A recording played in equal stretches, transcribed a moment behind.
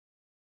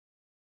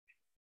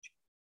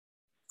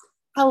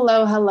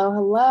Hello, hello,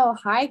 hello.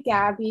 Hi,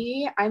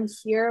 Gabby. I'm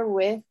here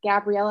with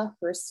Gabriella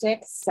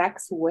Herstick,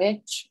 sex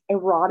witch,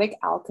 erotic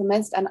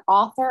alchemist, and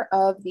author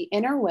of The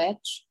Inner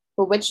Witch,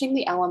 Bewitching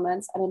the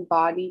Elements and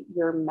Embody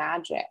Your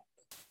Magic.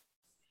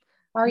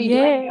 How are you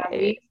doing, Yay.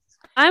 Gabby?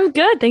 I'm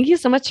good. Thank you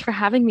so much for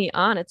having me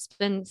on. It's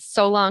been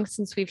so long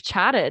since we've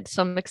chatted,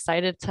 so I'm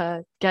excited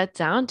to get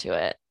down to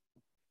it.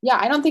 Yeah,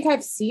 I don't think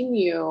I've seen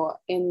you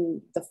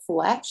in the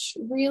flesh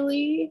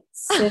really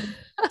since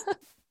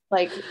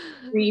like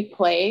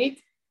pre-plague.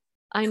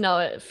 I know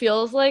it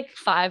feels like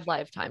 5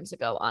 lifetimes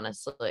ago,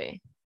 honestly.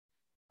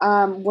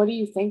 What do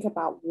you think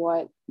about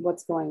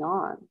what's going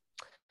on?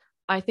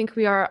 I think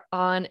we are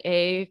on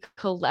a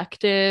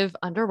collective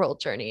underworld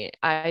journey.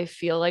 I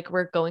feel like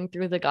we're going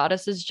through the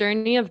goddess's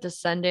journey of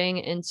descending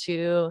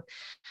into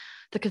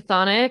the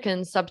chthonic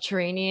and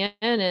subterranean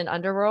and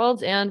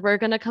underworld, and we're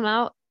going to come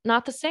out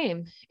not the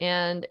same.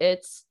 And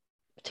it's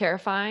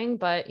terrifying,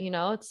 but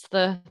it's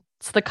the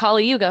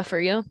Kali Yuga for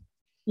you.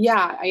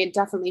 Yeah, it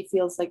definitely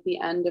feels like the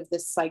end of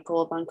this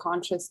cycle of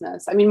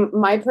unconsciousness. I mean,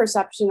 my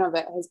perception of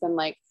it has been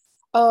like,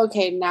 oh,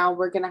 okay, now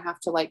we're going to have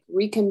to like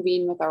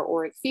reconvene with our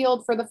auric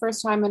field for the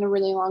first time in a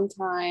really long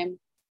time.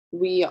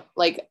 We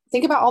like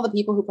think about all the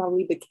people who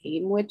probably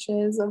became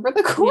witches over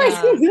the course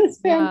Yeah. of this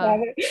Yeah.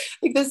 pandemic.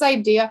 Like this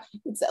idea,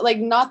 it's like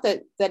not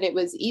that it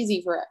was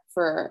easy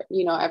for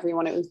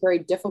everyone. It was very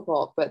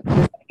difficult, but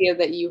this idea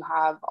that you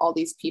have all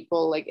these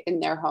people like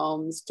in their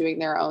homes doing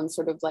their own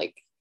sort of like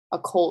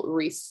occult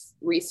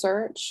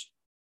research.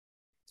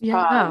 Um,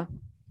 Yeah.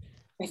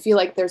 I feel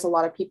like there's a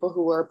lot of people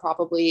who are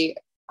probably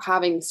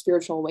having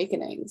spiritual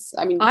awakenings.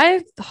 I mean,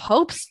 I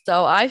hope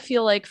so. I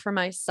feel like for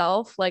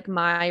myself, like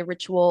my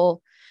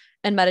ritual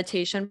and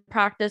meditation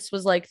practice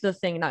was like the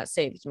thing that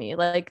saved me.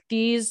 Like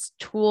these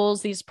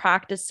tools, these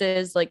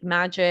practices, like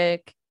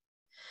magic,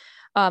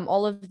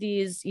 all of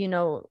these,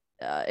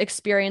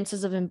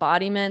 experiences of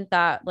embodiment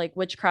that like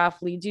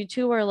witchcraft leads you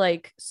to are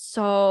like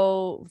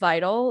so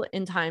vital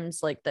in times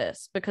like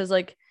this because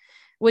like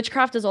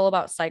witchcraft is all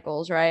about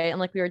cycles, right? And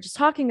like we were just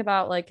talking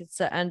about, like it's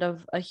the end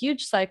of a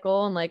huge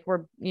cycle and like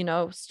we're,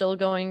 still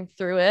going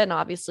through it. And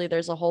obviously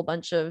there's a whole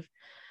bunch of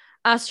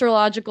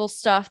astrological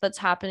stuff that's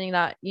happening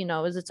that,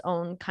 is its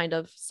own kind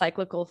of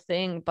cyclical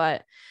thing.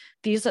 But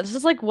this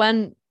is like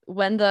when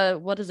the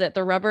what is it,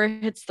 the rubber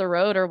hits the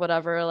road or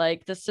whatever,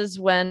 like this is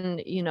when,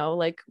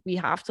 like we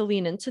have to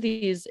lean into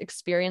these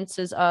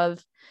experiences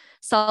of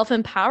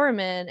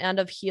self-empowerment and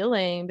of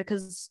healing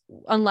because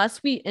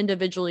unless we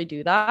individually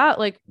do that,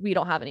 like we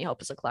don't have any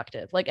hope as a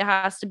collective. Like it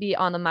has to be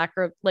on the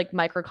macro, like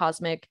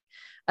microcosmic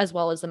as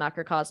well as the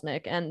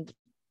macrocosmic. And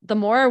the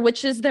more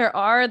witches there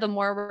are, the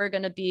more we're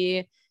going to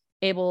be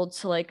able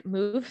to like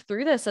move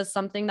through this as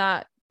something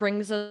that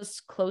brings us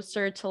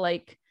closer to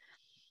like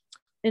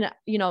in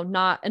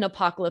not an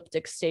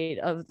apocalyptic state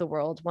of the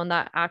world, one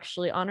that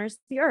actually honors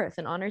the earth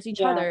and honors each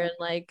other. yeah, And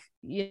like,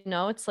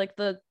 it's like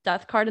the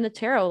death card in the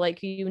tarot.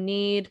 Like you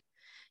need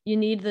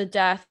the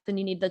death and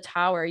you need the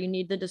tower, you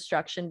need the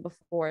destruction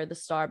before the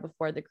star,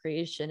 before the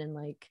creation. And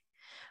like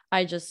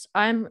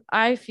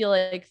I feel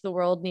like the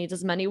world needs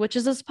as many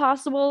witches as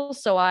possible.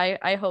 So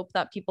I hope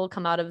that people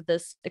come out of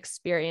this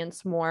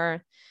experience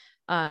more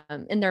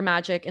in their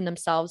magic, in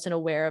themselves, and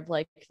aware of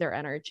like their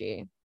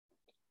energy.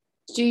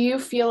 do you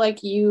feel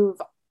like you've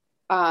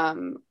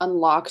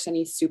unlocked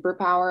any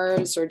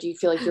superpowers, or do you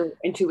feel like your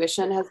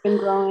intuition has been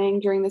growing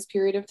during this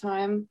period of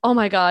time? Oh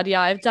my God. Yeah,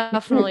 I've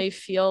definitely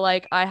feel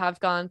like I have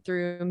gone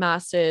through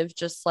massive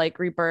just like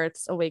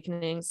rebirths,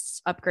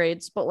 awakenings,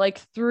 upgrades, but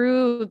like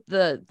through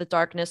the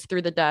darkness,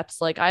 through the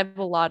depths, like I have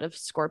a lot of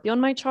Scorpio in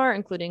my chart,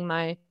 including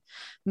my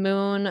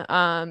moon.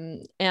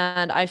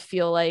 And I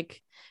feel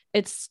like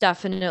it's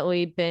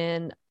definitely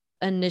been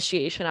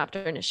initiation after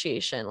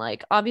initiation,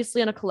 like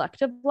obviously on a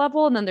collective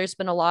level. And then there's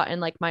been a lot in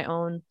my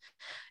own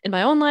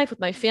life with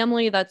my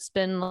family that's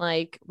been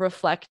like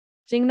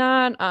reflecting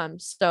that.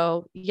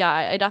 So yeah,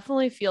 I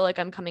definitely feel like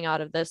I'm coming out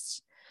of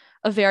this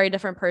a very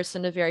different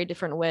person, a very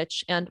different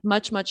witch, and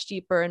much, much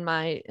deeper in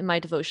my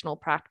devotional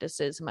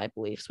practices and my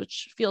beliefs,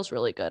 which feels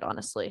really good,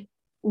 honestly.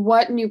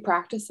 What new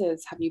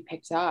practices have you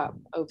picked up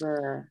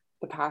over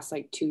the past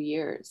like 2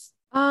 years?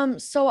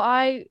 So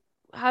I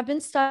have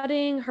been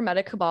studying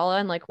Hermetic Kabbalah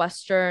and like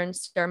Western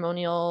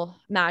ceremonial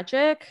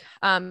magic,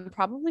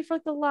 probably for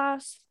like the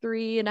last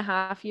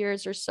 3.5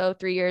 years or so,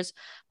 3 years.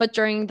 But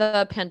during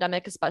the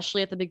pandemic,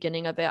 especially at the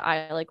beginning of it,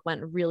 I like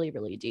went really,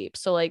 really deep.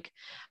 So like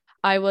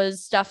I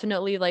was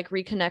definitely like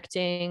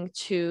reconnecting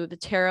to the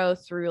tarot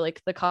through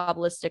like the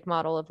Kabbalistic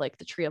model of like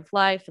the tree of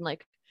life and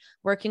like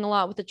working a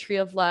lot with the tree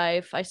of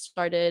life. I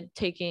started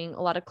taking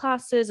a lot of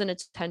classes and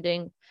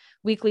attending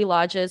weekly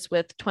lodges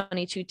with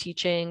 22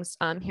 teachings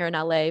here in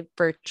LA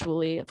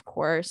virtually, of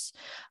course.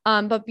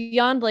 But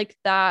beyond like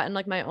that and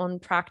like my own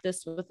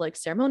practice with like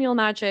ceremonial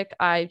magic,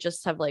 I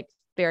just have like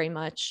very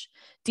much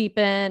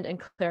deepened and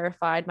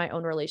clarified my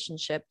own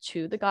relationship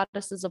to the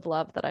goddesses of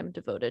love that I'm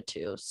devoted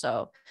to.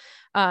 So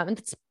and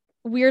it's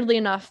weirdly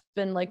enough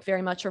been like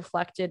very much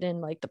reflected in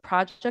like the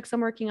projects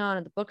I'm working on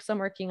and the books I'm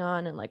working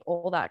on and like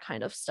all that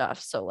kind of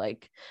stuff. So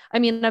like, I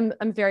mean,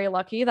 I'm very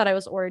lucky that I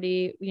was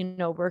already, you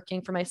know,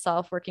 working for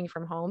myself, working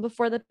from home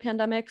before the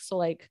pandemic. So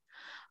like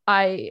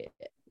I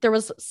there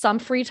was some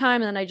free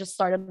time and then I just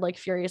started like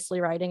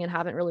furiously writing and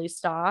haven't really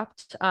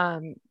stopped.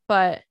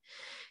 But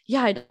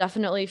yeah, I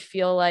definitely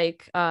feel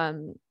like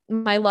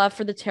my love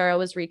for the tarot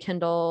was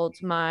rekindled,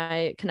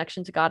 my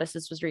connection to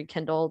goddesses was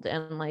rekindled,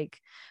 and like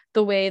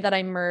the way that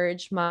I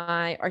merge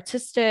my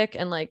artistic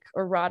and like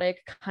erotic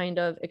kind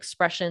of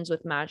expressions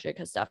with magic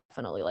has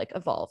definitely like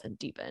evolved and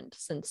deepened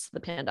since the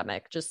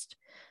pandemic, just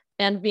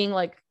and being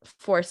like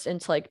forced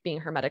into like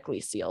being hermetically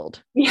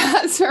sealed.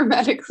 Yeah, it's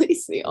hermetically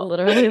sealed.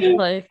 Literally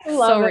like so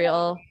Love it.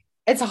 real.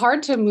 It's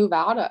hard to move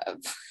out of.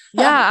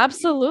 Yeah,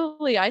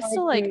 absolutely. I Hard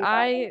still to like move out of.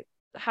 I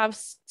have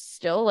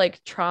still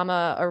like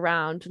trauma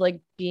around like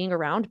being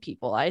around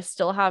people. I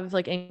still have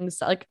like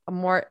like a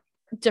more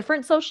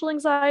different social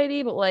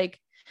anxiety, but like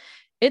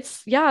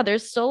it's yeah,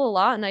 there's still a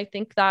lot. And I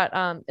think that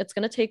it's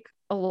gonna take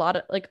a lot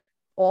of like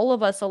all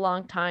of us a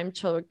long time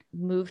to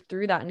move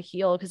through that and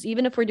heal. Cause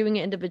even if we're doing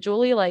it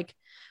individually, like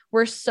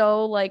we're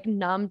so like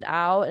numbed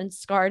out and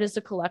scarred as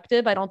a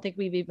collective. I don't think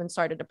we've even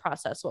started to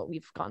process what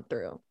we've gone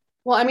through.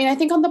 Well, I mean, I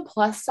think on the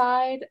plus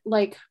side,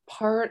 like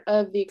part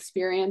of the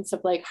experience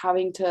of like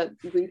having to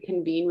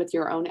reconvene with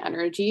your own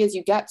energy is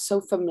you get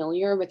so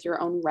familiar with your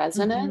own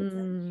resonance,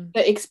 Mhm.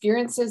 the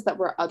experiences that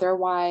were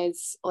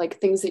otherwise like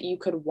things that you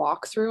could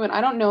walk through. And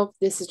I don't know if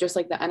this is just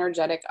like the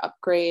energetic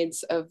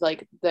upgrades of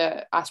like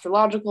the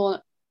astrological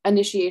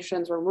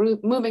initiations we're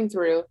moving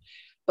through,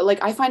 but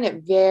like I find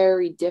it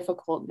very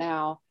difficult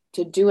now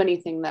to do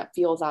anything that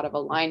feels out of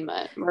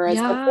alignment. Whereas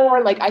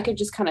before, like Yeah. I could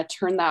just kind of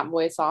turn that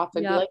voice off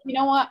and be Yep. like, you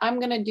know what, I'm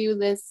gonna do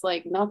this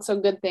like not so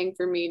good thing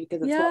for me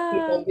because it's what Yeah.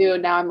 people do.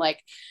 Now I'm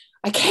like,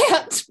 I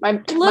can't. My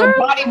Literally,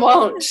 body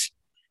won't.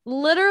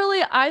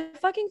 literally, I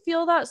fucking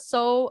feel that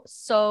so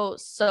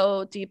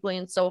deeply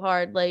and so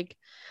hard. Like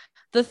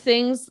the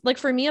things like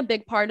for me a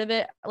big part of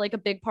it like a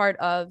big part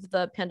of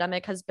the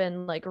pandemic has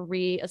been like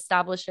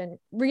reestablishing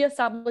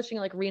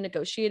like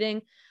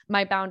renegotiating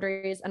my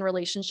boundaries and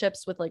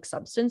relationships with like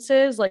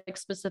substances like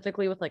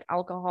specifically with like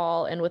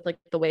alcohol and with like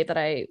the way that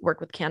I work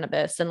with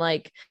cannabis and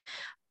like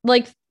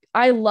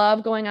I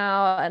love going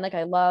out and like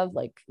I love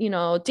like you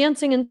know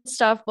dancing and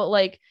stuff but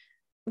like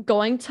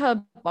going to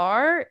a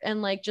bar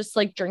and like just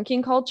like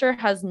drinking culture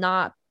has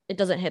not it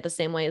doesn't hit the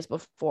same way as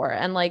before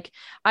and like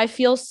I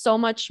feel so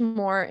much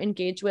more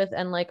engaged with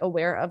and like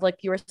aware of like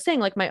you were saying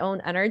like my own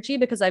energy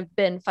because I've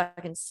been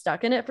fucking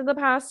stuck in it for the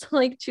past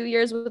like 2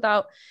 years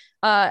without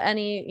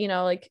any you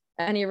know like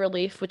any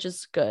relief which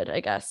is good I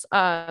guess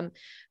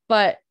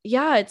but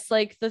yeah it's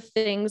like the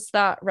things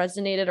that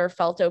resonated or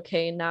felt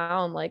okay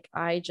now I'm like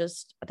I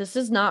just this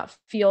does not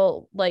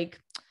feel like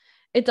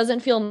it doesn't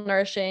feel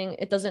nourishing.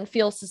 It doesn't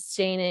feel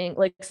sustaining.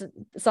 Like it's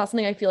not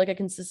something I feel like I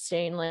can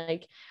sustain.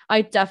 Like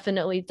I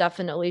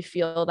definitely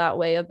feel that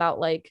way about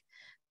like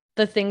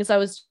the things I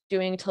was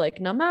doing to like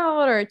numb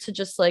out or to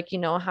just like, you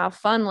know, have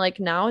fun. Like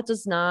now it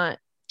does not,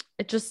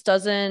 it just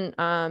doesn't,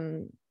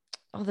 oh,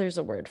 there's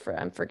a word for it.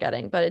 I'm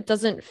forgetting, but it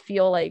doesn't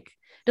feel like,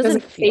 it Does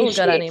doesn't it feel good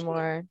satiate you?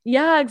 anymore.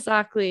 Yeah,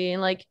 exactly.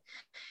 And like,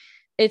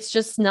 it's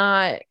just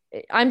not,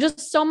 I'm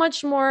just so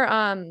much more,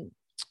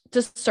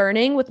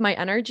 discerning with my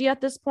energy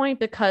at this point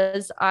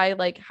because I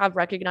like have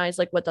recognized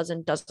like what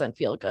doesn't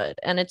feel good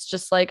and it's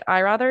just like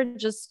I rather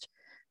just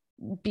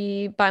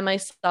be by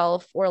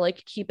myself or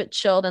like keep it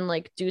chilled and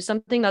like do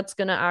something that's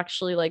going to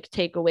actually like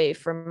take away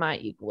from my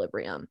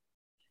equilibrium.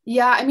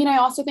 Yeah, I mean, I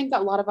also think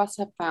that a lot of us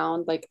have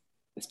found like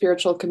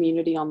spiritual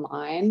community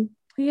online.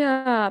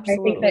 Yeah, I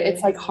think that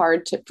it's absolutely. like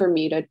hard for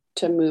me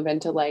to move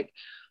into like,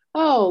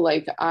 oh,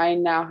 like I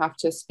now have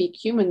to speak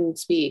human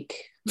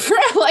speak.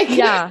 Like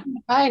Yeah.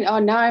 I oh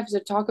now I have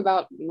to talk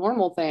about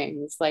normal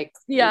things. Like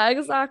Yeah,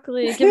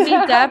 exactly. Give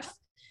me depth.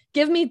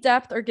 Give me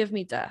depth or give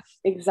me death.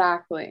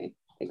 exactly.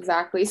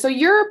 Exactly. So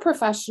you're a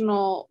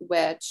professional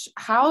witch.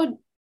 How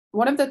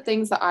one of the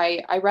things that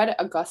I read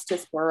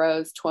Augustus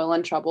Burroughs Toil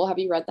and Trouble. Have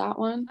you read that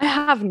one? I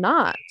have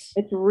not.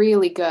 It's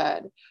really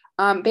good.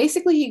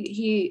 Basically,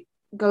 he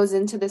goes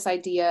into this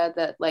idea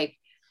that like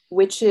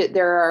witches,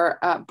 there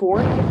are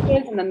born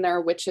witches, and then there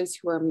are witches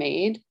who are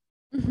made.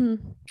 Mhm.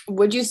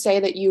 Would you say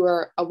that you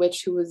are a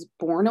witch who was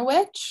born a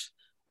witch,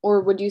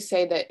 or would you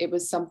say that it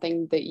was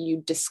something that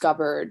you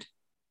discovered?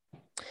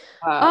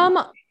 Um,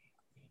 Um,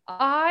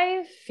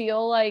 I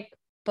feel like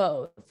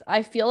both.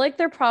 I feel like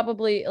they're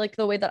probably like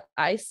the way that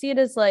I see it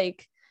is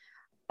like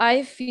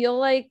I feel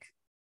like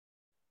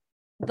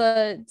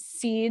the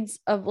seeds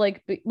of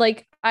like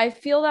like I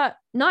feel that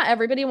not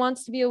everybody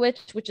wants to be a witch,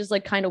 which is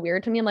like kind of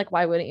weird to me. I'm like,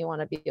 why wouldn't you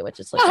want to be a witch?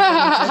 It's like the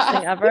weirdest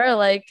thing ever.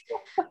 Like,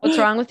 what's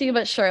wrong with you?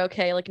 But sure,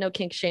 okay, like no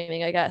kink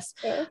shaming, I guess.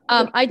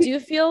 I do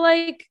feel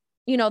like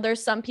you know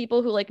there's some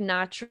people who like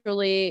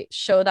naturally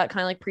show that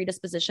kind of like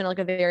predisposition at like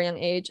a very young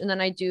age, and then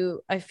I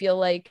feel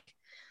like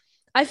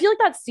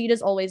that seed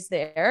is always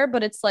there,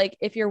 but it's like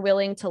if you're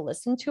willing to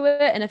listen to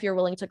it and if you're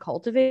willing to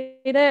cultivate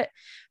it.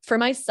 For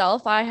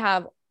myself, I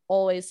have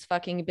always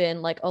fucking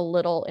been like a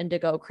little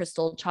indigo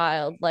crystal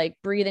child, like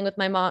breathing with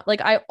my mom.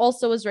 Like I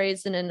also was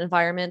raised in an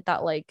environment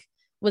that like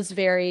was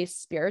very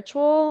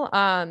spiritual.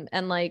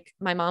 And like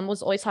my mom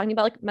was always talking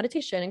about like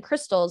meditation and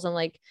crystals, and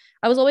like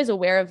I was always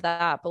aware of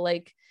that.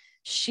 But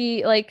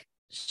she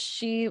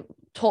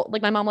told,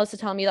 like my mom loves to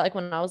tell me that like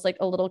when I was like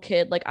a little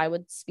kid, like I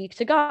would speak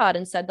to God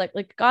and said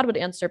like God would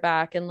answer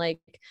back. And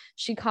like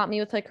she caught me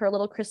with like her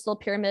little crystal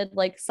pyramid,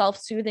 like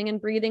self-soothing and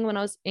breathing when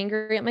I was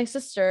angry at my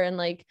sister. And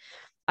like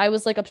I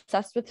was like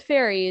obsessed with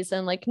fairies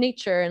and like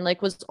nature, and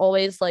like was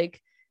always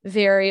like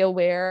very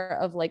aware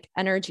of like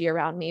energy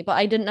around me, but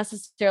I didn't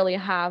necessarily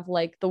have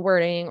like the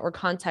wording or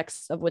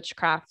context of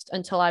witchcraft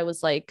until I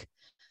was like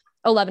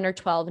 11 or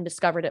 12 and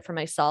discovered it for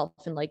myself,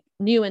 and like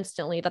knew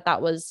instantly that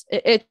that was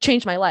it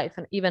changed my life.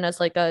 And even as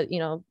like a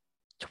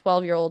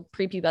 12-year-old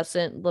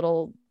prepubescent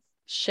little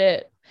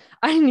shit,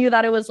 I knew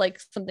that it was like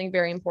something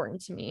very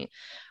important to me.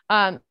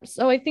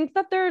 So I think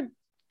that they're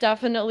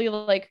definitely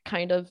like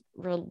kind of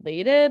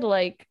related.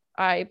 Like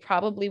I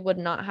probably would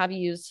not have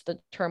used the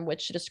term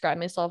witch to describe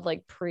myself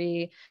like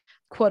pre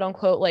quote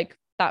unquote like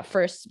that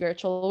first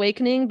spiritual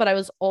awakening, but I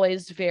was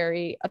always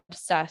very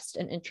obsessed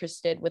and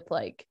interested with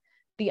like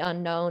the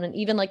unknown, and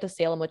even like the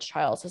Salem witch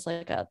trials as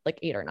like a like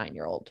 8 or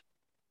 9-year-old.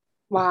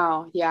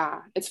 Wow.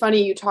 Yeah. It's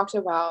funny you talked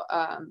about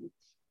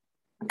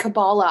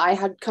Kabbalah. I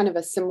had kind of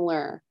a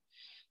similar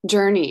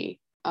journey.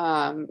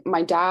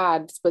 My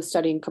dad was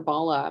studying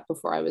Kabbalah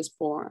before I was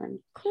born.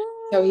 Cool.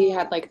 So he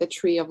had like the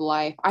tree of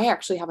life. I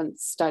actually haven't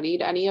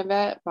studied any of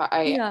it, but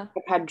Yeah.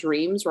 I've had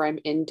dreams where I'm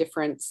in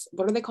different,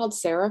 what are they called?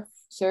 Seraph,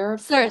 or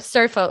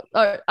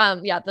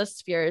yeah, the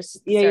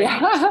spheres. Yeah, Sorry.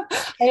 yeah.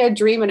 I had a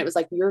dream and it was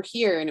like, you're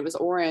here, and it was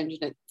orange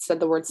and it said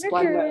the word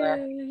splendor.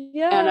 And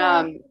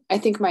Yeah. I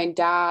think my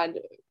dad,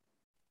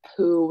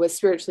 who was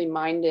spiritually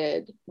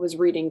minded, was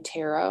reading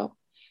tarot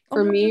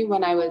for Oh my me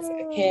when I was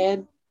a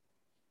kid,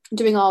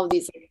 doing all of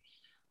these like,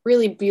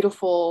 really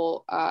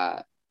beautiful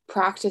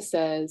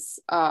practices,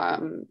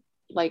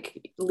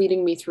 like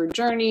leading me through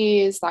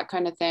journeys, that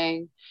kind of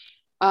thing.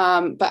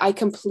 But I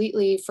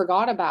completely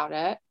forgot about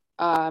it,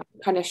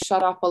 kind of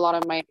shut off a lot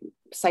of my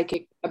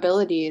psychic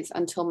abilities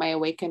until my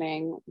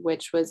awakening,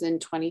 which was in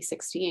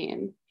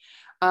 2016.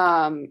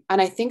 And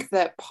I think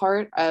that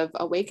part of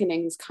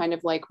awakening is kind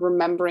of like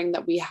remembering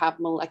that we have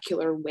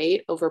molecular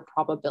weight over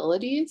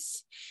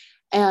probabilities.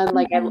 And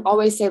like I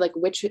always say, like,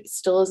 witch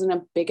still isn't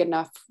a big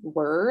enough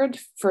word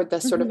for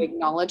the sort of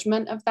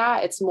acknowledgement of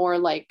that. It's more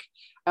like,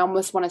 I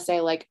almost want to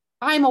say, like,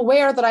 I'm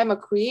aware that I'm a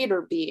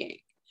creator being,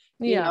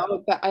 you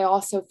know, but I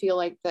also feel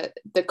like that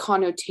the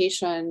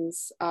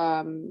connotations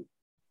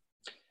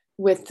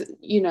with,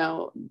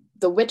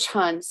 the witch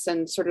hunts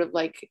and sort of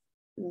like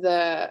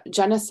the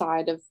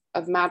genocide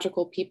of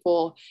magical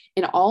people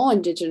in all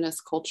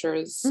indigenous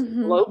cultures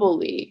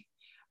globally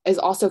is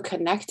also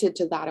connected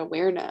to that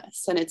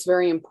awareness. And it's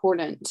very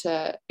important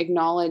to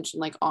acknowledge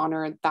and like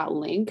honor that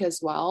link as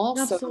well.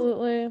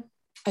 Absolutely. So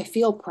I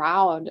feel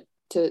proud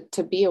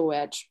to be a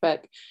witch,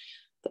 but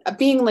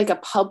being like a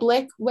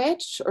public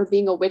witch or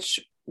being a witch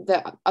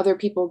that other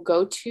people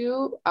go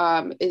to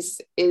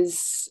is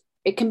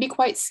it can be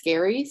quite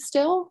scary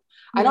still.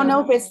 I don't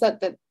know if it's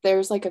that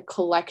there's like a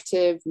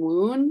collective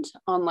wound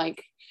on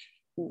like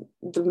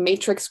the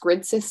matrix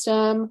grid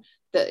system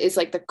that is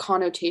like the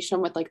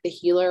connotation with like the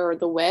healer or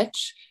the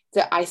witch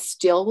that I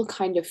still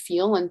kind of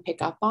feel and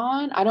pick up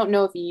on. I don't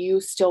know if you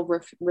still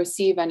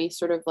receive any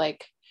sort of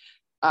like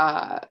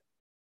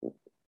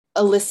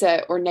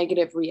illicit or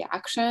negative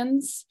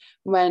reactions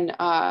when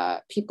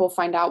people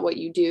find out what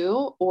you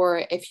do,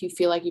 or if you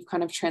feel like you've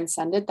kind of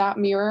transcended that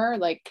mirror.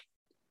 Like,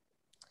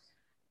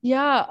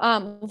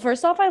 yeah,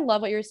 first off, I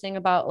love what you're saying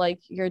about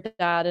like your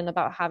dad and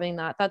about having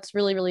that. That's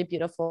really, really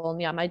beautiful. And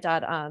yeah, my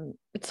dad,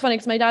 it's funny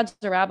because my dad's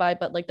a rabbi,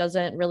 but like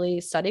doesn't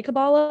really study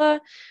Kabbalah.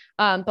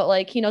 But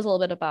like he knows a little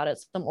bit about it.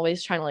 So I'm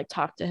always trying to like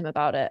talk to him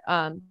about it.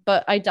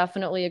 But I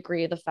definitely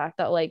agree the fact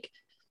that like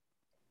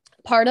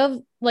part of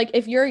like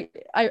if you're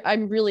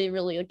I'm really,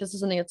 really like this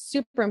is something that's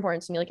super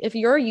important to me. Like if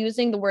you're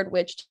using the word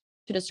witch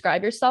to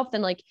describe yourself,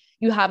 then like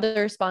you have the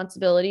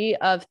responsibility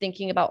of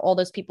thinking about all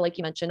those people, like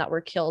you mentioned, that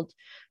were killed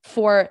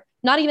for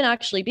not even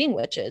actually being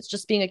witches,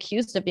 just being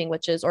accused of being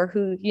witches, or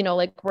who,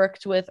 like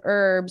worked with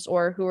herbs,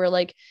 or who were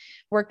like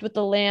worked with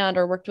the land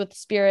or worked with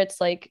spirits.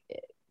 Like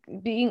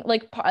being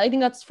like, I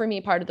think that's for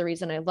me part of the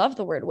reason I love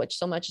the word witch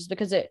so much, is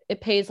because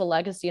it pays a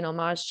legacy and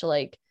homage to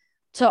like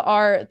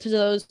to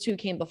those who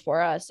came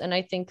before us. And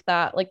I think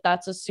that like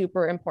that's a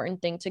super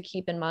important thing to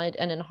keep in mind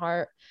and in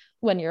heart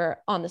when you're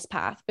on this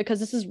path,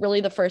 because this is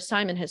really the first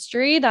time in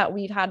history that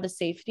we've had the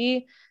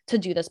safety to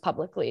do this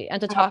publicly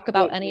and to talk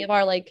about any of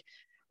our like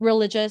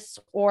religious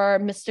or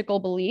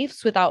mystical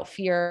beliefs without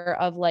fear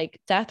of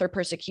like death or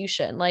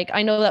persecution. Like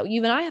I know that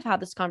you and I have had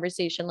this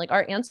conversation, like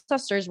our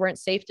ancestors weren't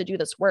safe to do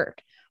this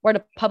work or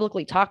to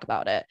publicly talk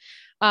about it.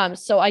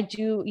 So I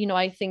do,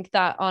 I think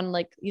that on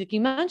like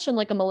you mentioned,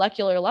 like a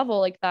molecular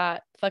level, like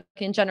that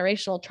fucking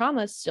generational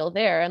trauma is still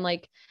there. And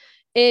like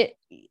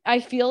I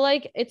feel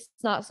like it's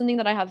not something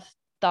that I have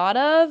thought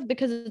of,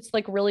 because it's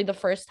like really the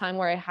first time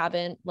where I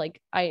haven't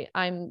like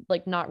I'm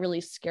like not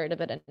really scared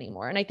of it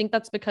anymore. And I think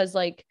that's because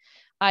like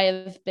I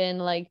have been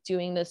like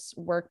doing this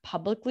work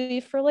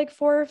publicly for like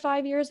 4 or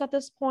 5 years at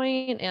this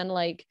point, and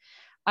like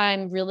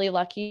I'm really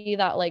lucky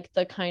that like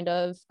the kind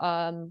of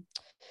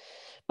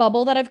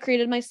bubble that I've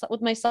created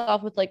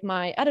myself with like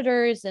my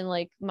editors and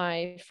like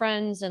my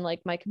friends and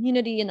like my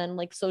community and then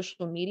like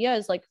social media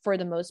is like for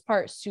the most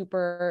part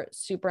super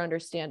super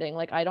understanding.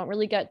 Like I don't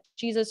really get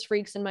Jesus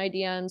freaks in my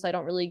DMs. I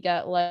don't really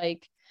get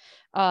like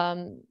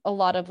a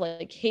lot of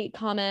like hate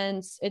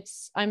comments.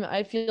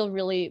 I feel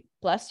really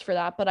blessed for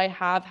that, but I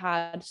have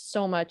had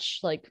so much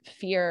like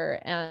fear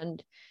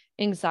and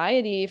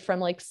anxiety from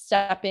like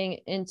stepping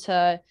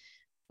into,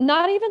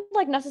 not even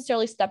like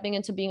necessarily stepping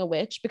into being a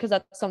witch, because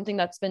that's something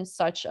that's been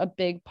such a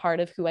big part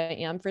of who I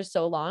am for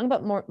so long,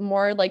 but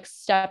more like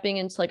stepping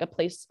into like a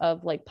place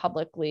of like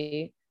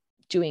publicly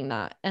doing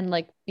that and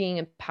like being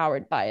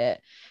empowered by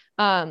it.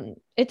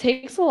 It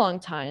takes a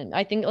long time.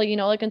 I think like, you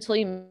know, like until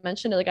you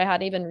mentioned it, like I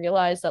hadn't even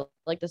realized that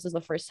like this is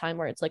the first time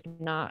where it's like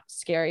not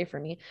scary for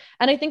me.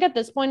 And I think at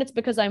this point it's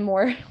because I'm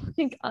more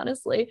like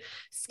honestly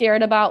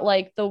scared about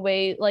like the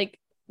way like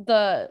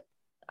the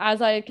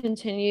as I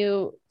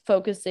continue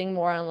focusing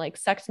more on like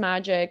sex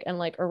magic and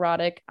like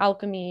erotic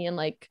alchemy and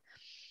like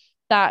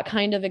that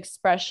kind of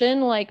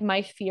expression, like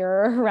my fear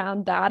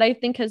around that I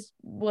think has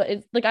what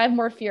is like I have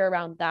more fear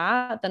around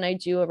that than I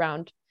do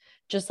around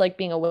just like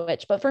being a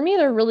witch. But for me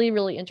they're really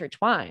really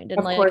intertwined. And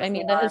Of like course I they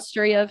mean the are.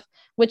 history of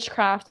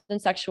witchcraft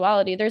and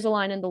sexuality, there's a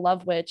line in The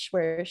Love Witch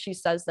where she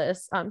says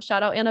this,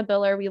 shout out Anna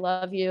Biller, we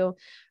love you.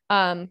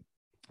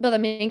 But the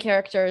main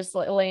character is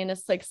like, Elaine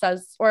is like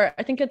says, or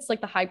I think it's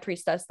like the high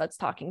priestess that's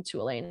talking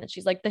to Elaine, and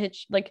she's like the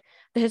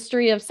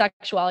history of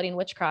sexuality and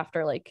witchcraft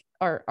are like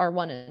are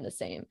one and the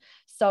same.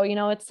 So you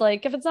know, it's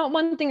like if it's not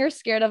one thing you're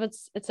scared of,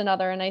 it's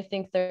another. And I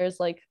think there's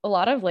like a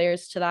lot of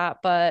layers to that,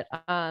 but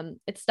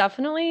it's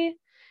definitely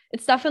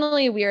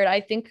weird.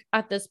 I think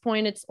at this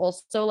point it's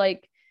also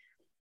like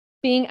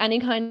being any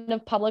kind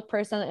of public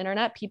person on the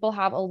internet, people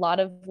have a lot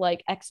of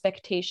like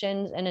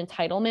expectations and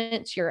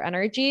entitlement to your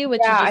energy, which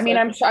Yeah, is I just mean,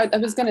 like, I'm sure I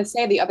was gonna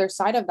say the other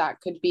side of that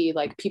could be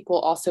like people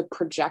also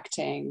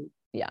projecting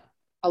yeah,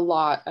 a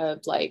lot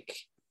of like,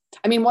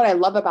 I mean, what I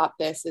love about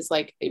this is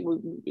like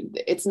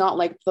it's not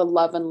like the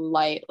love and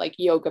light like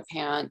yoga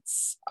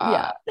pants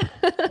yeah,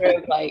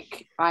 where,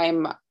 like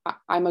I'm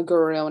a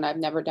guru and I've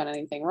never done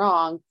anything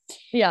wrong,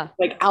 yeah,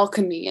 like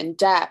alchemy and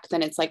depth,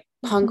 and it's like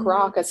punk mhm.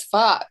 rock as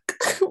fuck.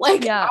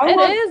 Like Yeah, I it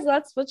want is.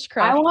 That's I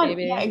witchcraft, want yeah,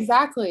 baby.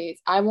 exactly,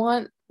 I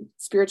want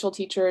spiritual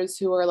teachers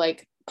who are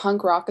like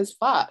punk rock as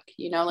fuck,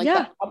 you know, like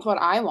Yeah, that's what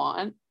I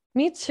want.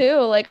 me too.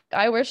 Like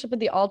I worship at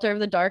the altar of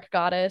the dark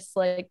goddess.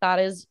 Like that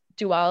is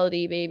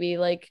duality, baby.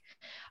 Like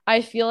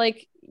I feel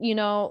like, you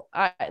know,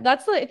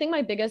 that's the, I think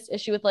my biggest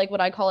issue with like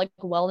what I call like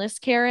wellness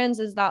Karens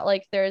is that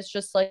like there's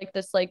just like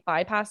this like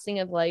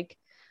bypassing of like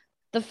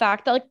the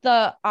fact that like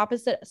the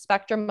opposite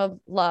spectrum of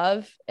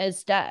love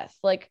is death.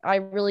 Like I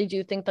really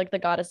do think like the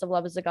goddess of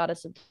love is the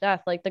goddess of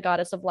death. Like the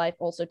goddess of life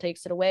also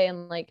takes it away.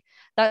 And like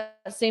that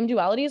same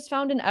duality is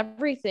found in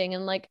everything.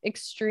 And like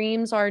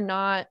extremes are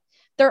not,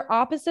 they're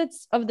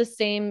opposites of the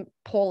same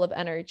pole of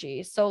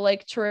energy. So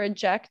like to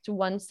reject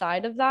one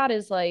side of that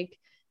is like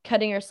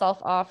cutting yourself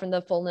off from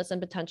the fullness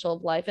and potential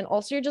of life. And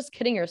also you're just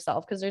kidding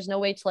yourself because there's no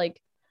way to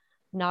like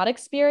not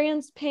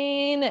experience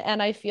pain.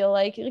 And I feel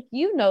like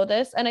you know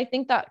this, and I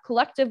think that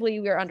collectively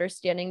we're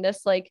understanding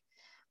this, like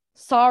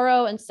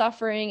sorrow and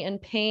suffering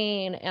and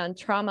pain and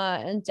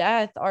trauma and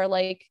death are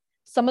like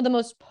some of the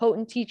most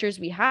potent teachers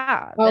we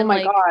have. Oh And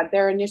my like, God,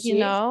 their you initiation,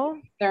 know,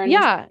 their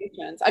yeah,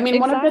 initiations. I mean,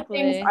 one of the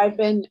things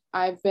exactly.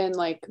 I've been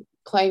like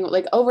playing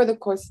like over the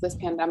course of this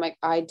pandemic,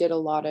 I did a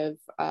lot of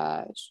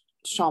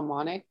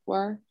shamanic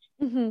work,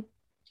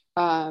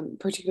 Mm-hmm.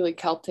 particularly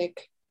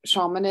Celtic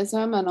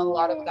shamanism, and a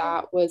lot of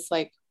that was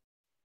like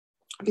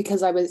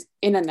because I was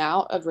in and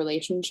out of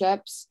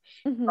relationships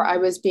Mm-hmm. where I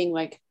was being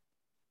like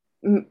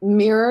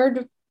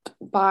mirrored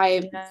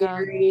by Yeah.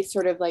 very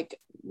sort of like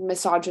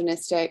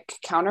misogynistic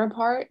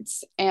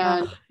counterparts.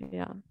 And Oh,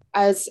 yeah.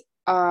 as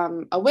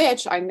a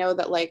witch, I know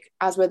that like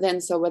as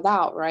within, so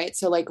without, right?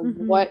 So like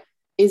Mm-hmm. what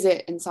is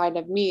it inside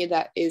of me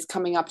that is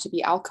coming up to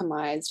be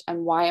alchemized,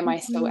 and why am I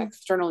so Mm-hmm.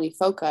 externally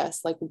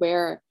focused? Like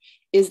where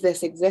is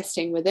this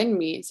existing within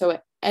me? So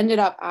it ended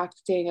up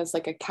acting as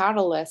like a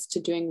catalyst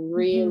to doing Mm-hmm.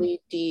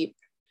 really deep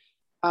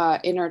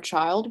inner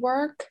child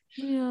work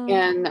Yeah.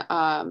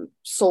 and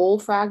soul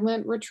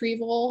fragment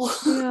retrieval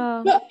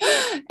Yeah.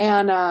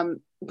 and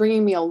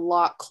bringing me a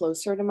lot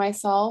closer to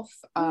myself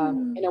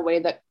Mm. in a way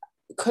that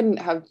couldn't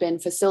have been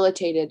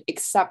facilitated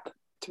except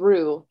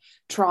through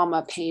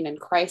trauma, pain, and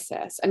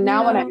crisis. And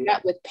now when Yeah. I'm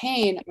met with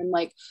pain, I'm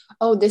like,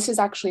 oh, this is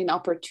actually an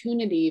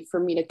opportunity for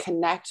me to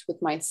connect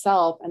with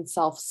myself and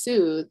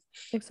self-soothe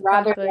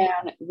rather Exactly.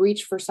 than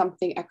reach for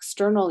something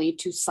externally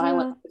to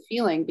silence Yeah. the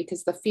feeling,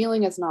 because the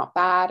feeling is not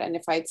bad. And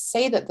if I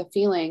say that the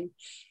feeling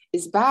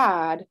is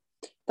bad,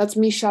 that's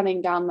me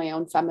shutting down my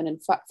own feminine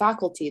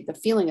faculty. The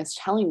feeling is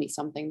telling me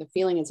something. The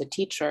feeling is a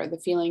teacher. The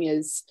feeling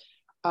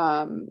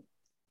um,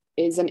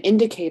 is an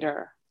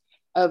indicator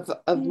of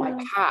my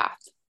path.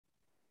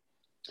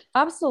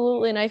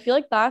 Absolutely. And I feel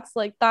like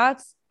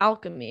that's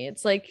alchemy.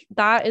 It's like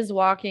that is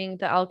walking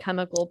the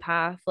alchemical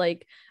path,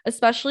 like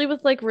especially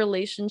with like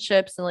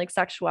relationships and like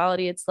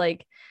sexuality. It's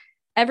like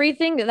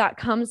everything that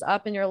comes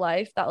up in your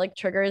life that like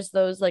triggers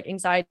those like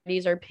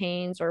anxieties or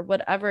pains or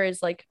whatever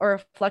is like a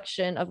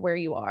reflection of where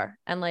you are.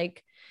 And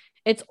like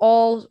it's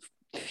all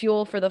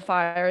fuel for the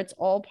fire. It's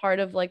all part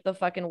of like the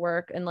fucking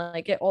work. And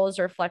like it all is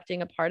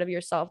reflecting a part of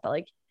yourself that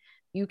like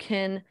you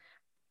can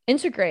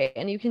integrate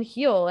and you can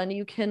heal and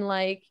you can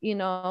like, you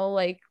know,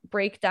 like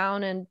break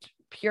down and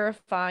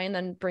purify and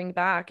then bring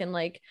back. And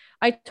like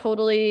I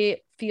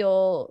totally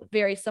feel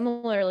very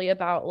similarly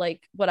about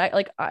like what I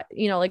like,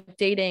 you know, like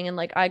dating, and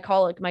like I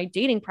call it my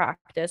dating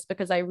practice,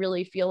 because I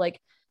really feel like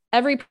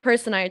every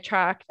person I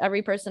attract,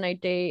 every person I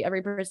date,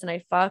 every person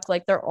I fuck,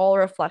 like they're all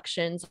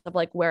reflections of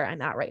like where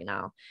I'm at right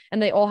now,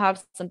 and they all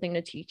have something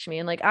to teach me.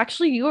 And like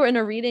actually you were in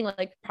a reading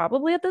like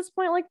probably at this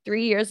point like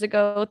 3 years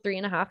ago,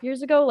 3.5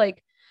 years ago,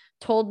 like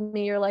told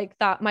me you're like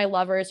that my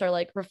lovers are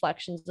like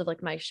reflections of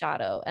like my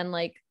shadow, and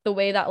like the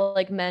way that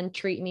like men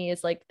treat me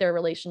is like their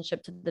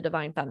relationship to the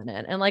divine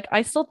feminine. And like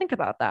I still think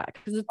about that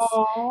because it's,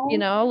 you Oh,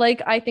 know,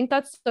 like I think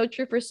that's so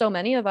true for so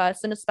many of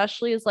us, and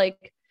especially as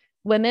like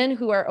women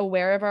who are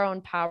aware of our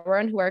own power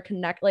and who are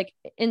like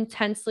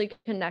intensely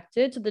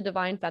connected to the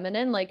divine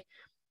feminine. Like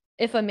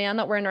if a man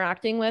that we're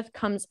interacting with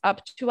comes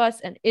up to us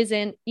and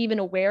isn't even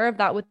aware of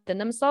that within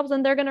themselves,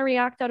 then they're going to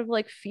react out of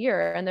like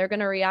fear, and they're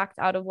going to react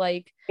out of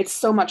like it's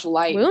so much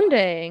light.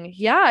 wounding.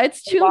 Yeah,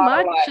 it's A too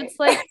lot of much. light. It's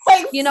like,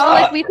 Like, you know,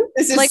 fuck, like we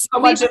this is like so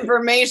much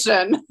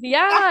information.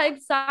 yeah,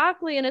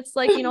 exactly. And it's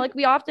like, you know, like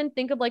we often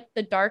think of like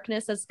the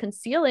darkness as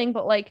concealing,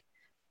 but like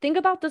think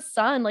about the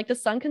sun. Like the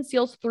sun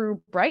conceals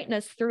through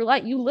brightness, through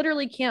light. You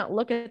literally can't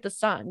look at the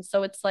sun.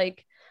 So it's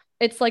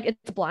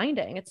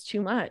blinding. It's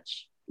too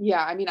much.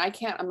 Yeah, I mean, I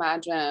can't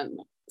imagine.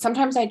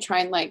 Sometimes I try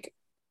and like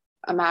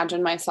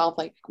imagine myself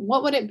like,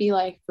 what would it be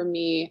like for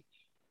me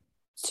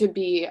to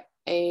be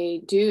a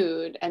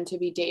dude and to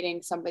be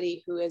dating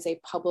somebody who is a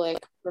public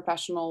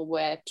professional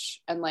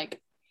witch, and like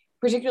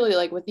particularly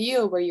like with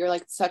you where you're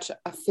like such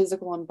a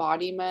physical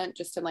embodiment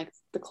just in like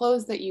the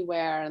clothes that you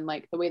wear and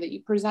like the way that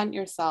you present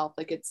yourself,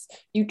 like it's,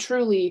 you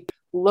truly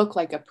look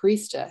like a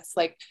priestess.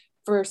 Like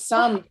for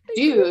some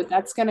dude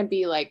that's going to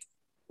be like,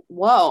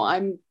 whoa,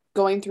 I'm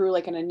going through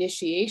like an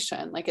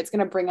initiation, like it's going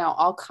to bring out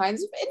all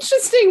kinds of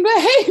interesting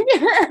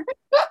behavior.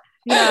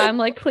 Yeah, I'm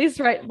like, please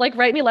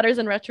write me letters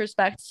in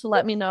retrospect to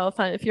let me know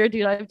if you're a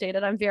dude I've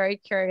dated. I'm very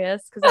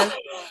curious because I've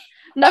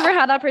never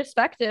had that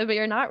perspective, but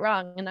you're not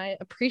wrong. And I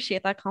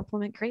appreciate that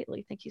compliment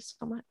greatly. Thank you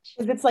so much.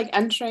 It's like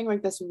entering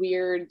like this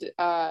weird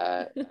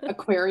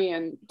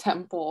Aquarian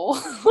temple.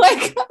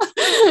 Like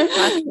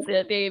That's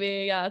it,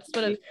 baby. Yeah, it's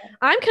what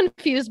I'm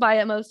confused by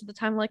it most of the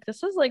time. Like,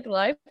 this is like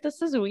life.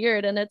 This is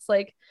weird. And it's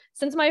like,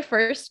 since my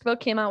first book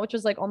came out, which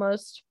was like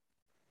almost,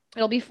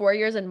 it'll be 4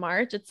 years in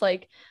March. It's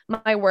like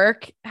my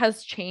work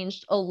has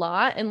changed a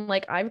lot. And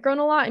like, I've grown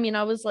a lot. I mean,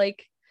 I was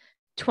like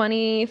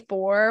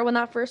 24 when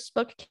that first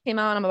book came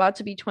out. I'm about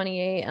to be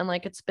 28. And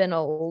like, it's been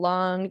a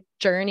long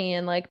journey.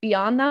 And like,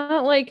 beyond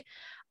that, like,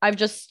 I've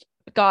just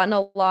gotten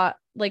a lot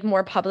like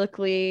more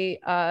publicly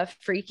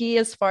freaky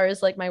as far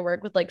as like my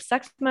work with like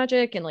sex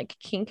magic and like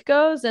kink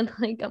goes. And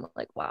like I'm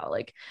like, wow,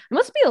 like it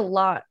must be a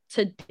lot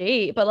to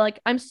date, but like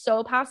I'm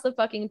so past the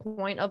fucking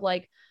point of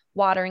like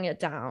watering it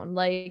down.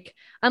 Like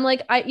I'm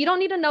like, you don't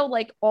need to know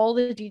like all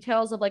the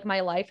details of like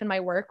my life and my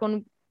work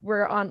when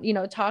we're on, you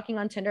know, talking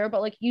on Tinder,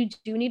 but like you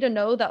do need to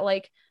know that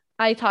like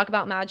I talk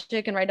about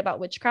magic and write about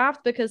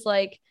witchcraft, because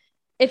like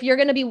if you're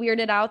going to be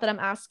weirded out that I'm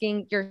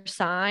asking your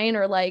sign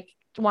or like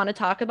want to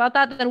talk about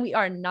that, then we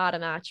are not a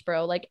match,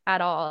 bro, like at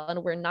all.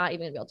 And we're not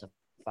even gonna be able to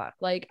fuck.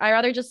 Like I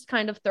rather just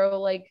kind of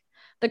throw like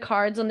the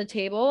cards on the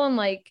table and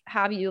like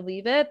have you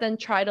leave it than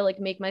try to like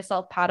make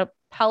myself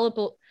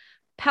palatable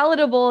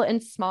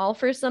and small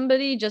for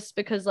somebody just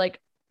because like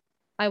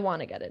I want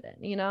to get it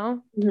in, you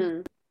know?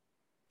 mm-hmm.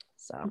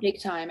 So big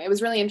time. It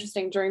was really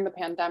interesting during the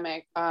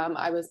pandemic.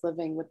 I was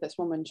living with this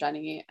woman,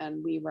 Jenny,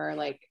 and we were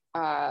like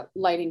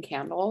lighting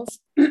candles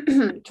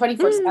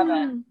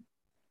 24/7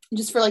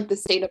 just for like the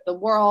state of the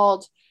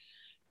world,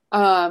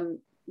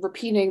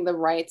 repeating the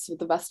rites of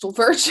the Vestal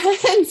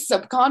Virgin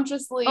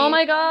subconsciously. Oh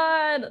my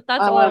God.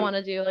 That's all I want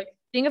to do. Like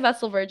being a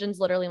Vestal Virgin is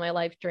literally my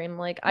life dream.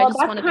 Like I just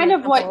want to kind be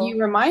of what you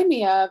remind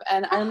me of.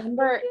 And I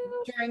remember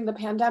during the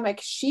pandemic,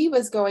 she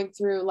was going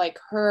through like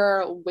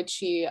her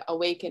witchy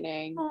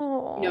awakening.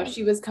 Aww. You know,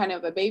 she was kind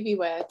of a baby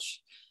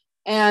witch.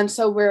 And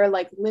so we're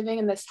like living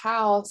in this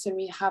house and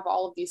we have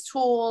all of these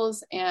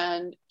tools,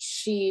 and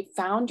she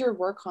found your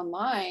work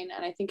online.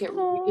 And I think it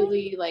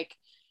really like,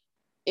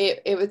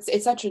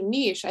 it's such a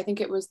niche. I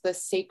think it was the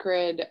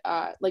sacred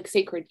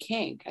sacred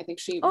kink. I think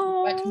she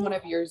went to one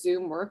of your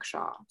Zoom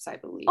workshops, I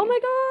believe. Oh my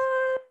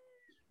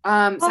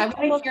God. So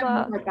I want to hear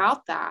more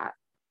about that.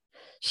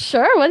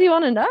 Sure. What do you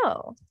want to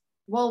know?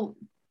 Well,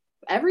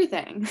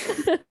 everything.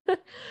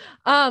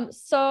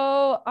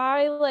 So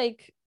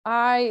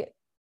I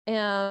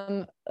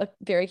am a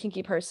very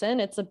kinky person.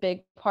 It's a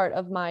big part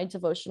of my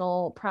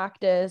devotional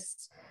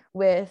practice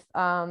with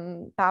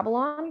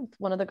Babylon,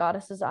 one of the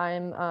goddesses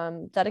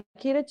I'm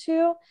dedicated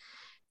to.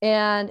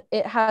 And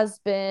it has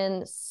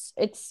been,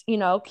 it's, you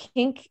know,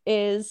 kink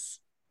is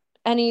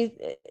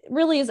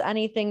really is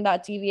anything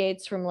that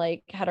deviates from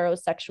like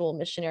heterosexual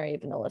missionary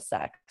vanilla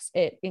sex.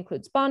 It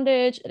includes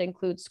bondage, it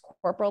includes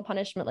corporal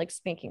punishment like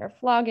spanking or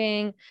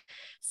flogging,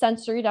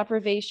 sensory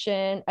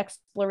deprivation,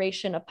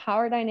 exploration of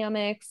power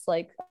dynamics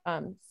like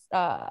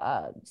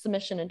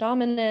submission and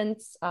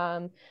dominance.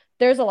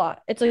 There's a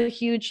lot. It's a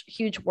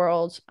huge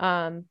world.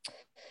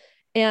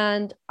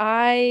 And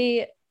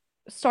I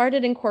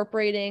started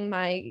incorporating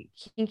my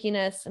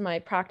kinkiness and my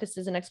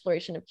practices and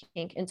exploration of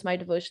kink into my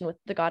devotion with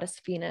the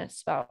goddess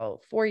Venus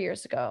about 4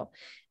 years ago.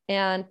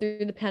 And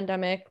through the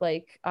pandemic,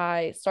 like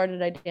I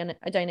started a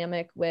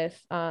dynamic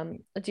with a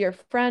dear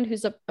friend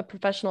who's a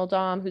professional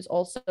dom, who's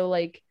also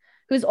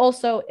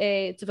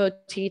a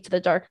devotee to the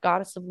dark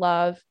goddess of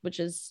love, which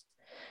has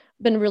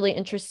been really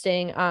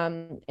interesting.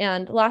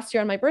 And last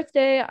year on my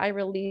birthday, I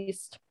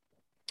released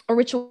a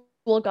ritual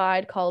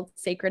guide called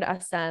Sacred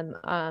SM,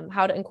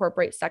 how to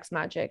incorporate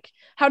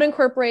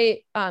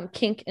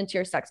kink into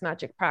your sex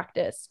magic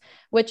practice,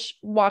 which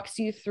walks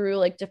you through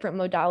like different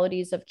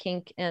modalities of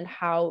kink and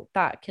how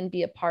that can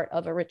be a part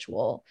of a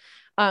ritual.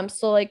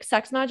 So like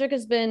sex magic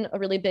has been a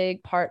really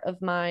big part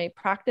of my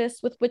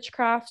practice with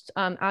witchcraft,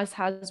 as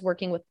has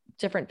working with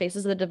different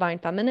faces of the divine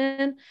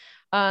feminine.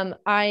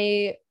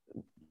 I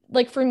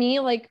like for me,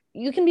 like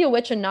you can be a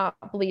witch and not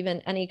believe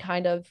in any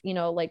kind of, you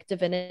know, like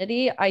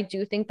divinity. I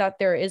do think that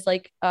there is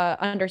like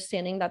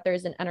understanding that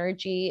there's an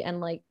energy and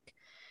like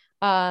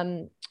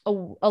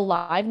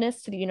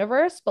aliveness to the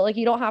universe, but like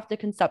you don't have to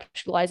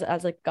conceptualize it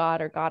as like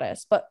god or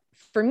goddess. But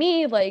for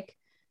me, like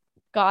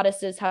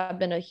goddesses have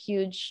been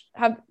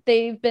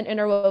they've been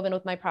interwoven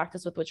with my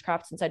practice with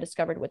witchcraft since I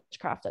discovered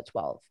witchcraft at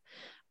 12.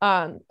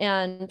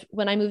 And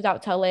when I moved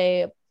out to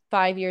LA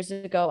 5 years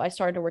ago, I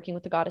started working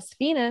with the goddess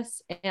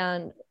Venus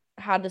and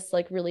had this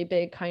like really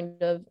big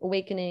kind of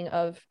awakening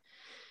of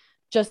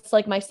just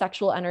like my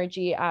sexual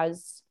energy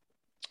as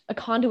a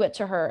conduit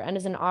to her and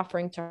as an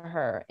offering to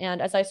her. And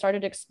as I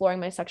started exploring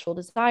my sexual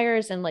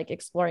desires and like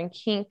exploring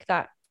kink,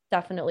 that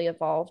definitely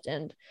evolved.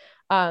 And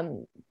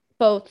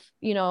both,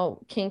 you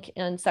know, kink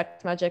and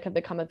sex magic have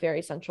become a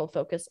very central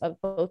focus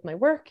of both my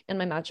work and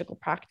my magical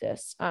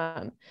practice.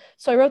 So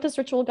I wrote this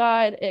ritual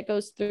guide. It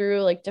goes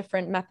through like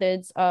different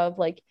methods of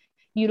like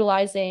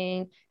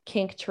utilizing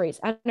kink to raise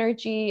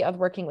energy, of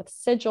working with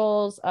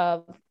sigils,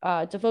 of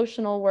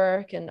devotional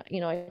work. And,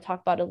 you know, I talk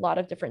about a lot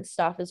of different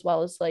stuff, as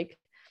well as like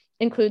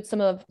include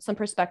some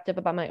perspective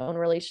about my own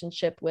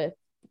relationship with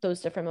those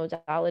different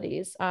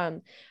modalities.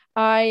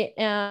 I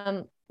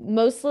am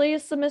mostly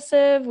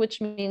submissive,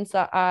 which means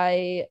that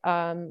I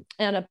am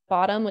a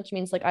bottom, which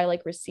means like I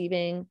like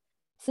receiving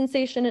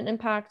sensation and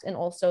impact, and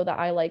also that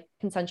I like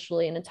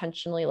consensually and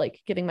intentionally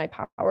like giving my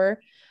power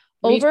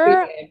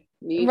over.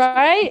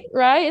 Right.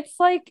 It's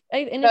like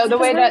and so it's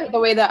the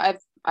way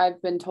that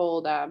I've been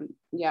told,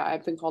 yeah,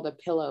 I've been called a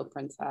pillow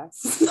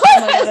princess.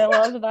 Oh my god, I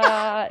love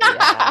that.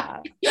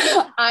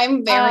 Yeah.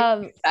 I'm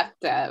very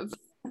receptive.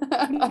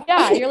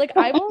 Yeah, you're like,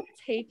 I will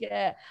take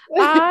it.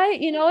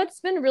 You know, it's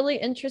been really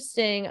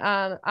interesting.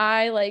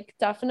 I like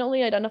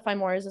definitely identify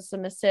more as a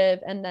submissive,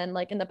 and then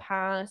like in the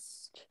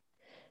past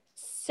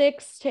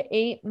 6 to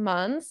 8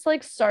 months,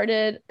 like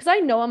started, because I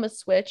know I'm a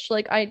switch.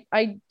 Like I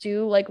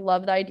do like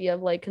love the idea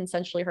of like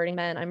consensually hurting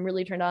men. I'm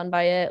really turned on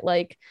by it.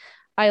 Like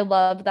I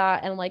love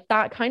that. And like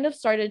that kind of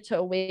started to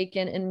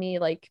awaken in me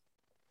like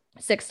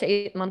 6 to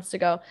 8 months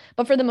ago.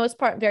 But for the most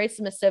part, very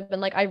submissive.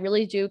 And like I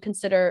really do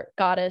consider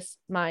goddess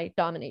my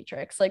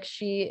dominatrix. Like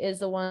she is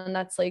the one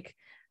that's like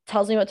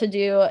tells me what to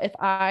do. If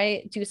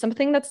I do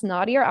something that's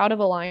naughty or out of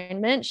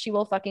alignment, she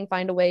will fucking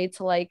find a way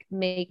to like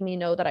make me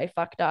know that I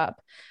fucked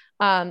up.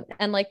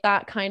 And like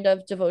that kind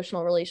of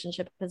devotional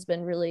relationship has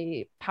been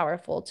really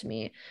powerful to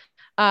me.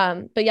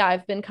 But yeah,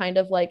 I've been kind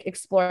of like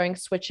exploring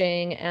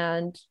switching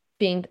and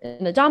being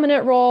in the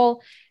dominant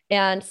role.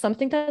 And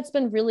something that's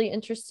been really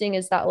interesting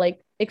is that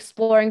like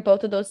exploring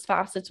both of those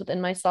facets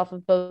within myself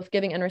of both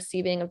giving and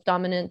receiving, of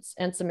dominance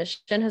and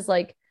submission, has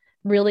like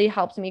really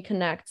helped me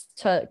connect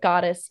to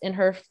goddess in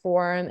her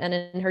form and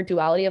in her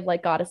duality of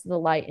like goddess of the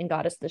light and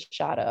goddess of the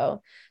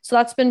shadow. So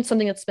that's been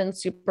something that's been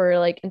super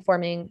like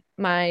informing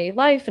my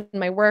life and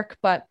my work.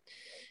 But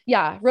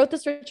yeah, wrote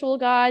this ritual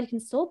guide. You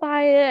can still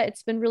buy it.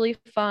 It's been really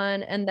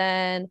fun. And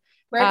then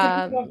where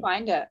can people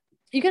find it?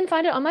 You can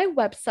find it on my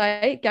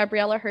website,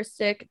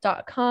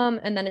 GabriellaHerstick.com,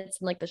 and then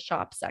it's in like the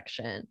shop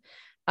section.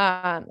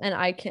 And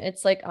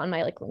it's like on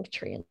my like link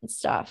tree and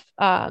stuff.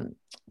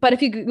 But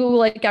if you Google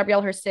like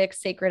Gabriella Herstick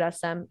Sacred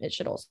SM, it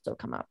should also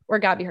come up, or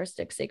Gabby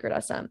Herstick Sacred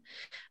SM.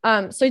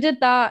 So I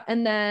did that,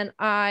 and then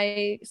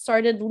I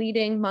started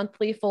leading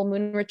monthly full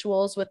moon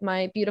rituals with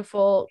my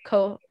beautiful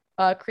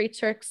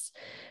creatrix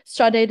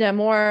Strade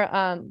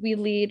d'Amour. We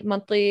lead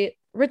monthly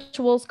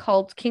rituals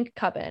called Kink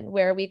Coven,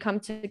 where we come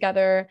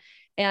together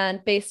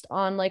and based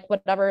on like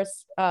whatever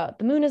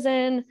the moon is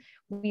in,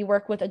 we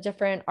work with a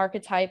different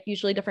archetype,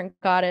 usually different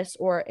goddess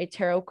or a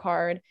tarot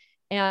card,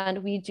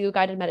 and we do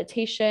guided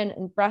meditation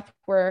and breath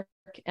work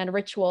and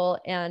ritual,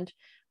 and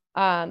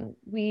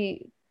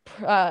we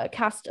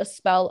cast a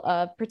spell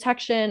of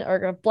protection or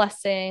a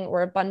blessing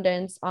or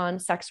abundance on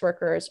sex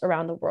workers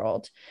around the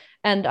world.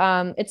 And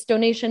it's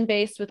donation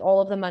based, with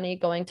all of the money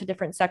going to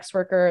different sex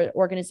worker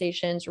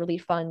organizations,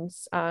 relief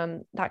funds,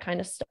 that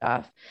kind of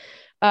stuff.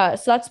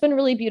 So that's been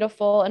really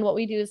beautiful. And what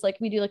we do is like,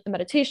 we do like the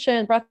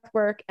meditation, breath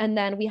work, and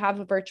then we have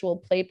a virtual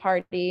play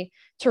party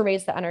to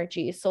raise the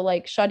energy. So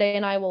like Sade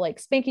and I will like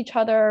spank each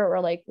other, or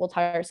like we'll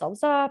tie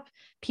ourselves up.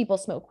 People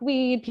smoke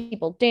weed,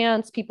 people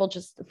dance, people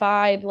just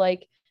vibe.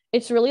 Like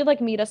it's really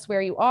like meet us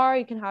where you are.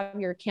 You can have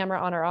your camera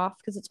on or off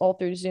because it's all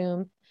through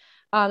Zoom.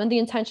 And the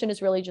intention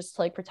is really just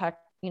to like protect,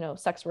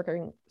 sex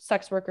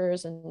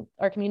workers and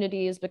our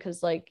communities,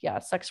 because like, yeah,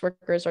 sex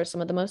workers are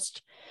some of the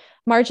most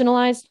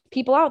marginalized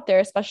people out there,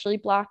 especially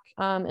Black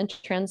and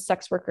trans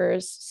sex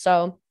workers.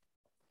 So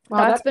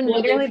wow, that's been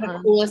literally really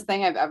the coolest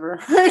thing I've ever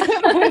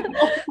heard.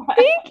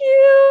 Thank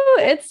you.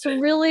 It's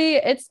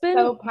been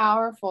so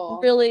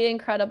powerful, really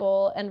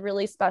incredible and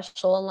really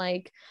special. And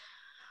like,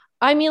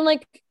 I mean,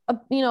 like,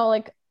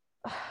 like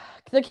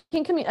the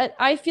kink community,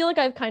 I feel like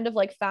I've kind of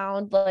like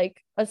found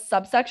like a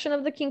subsection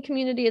of the kink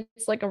community.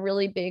 It's like a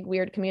really big,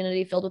 weird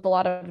community filled with a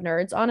lot of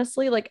nerds,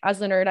 honestly. Like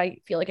as a nerd, I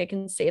feel like I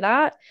can say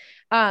that.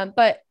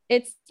 But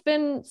it's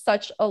been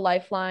such a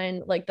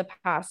lifeline like the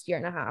past year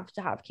and a half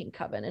to have Kink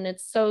Coven. And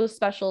it's so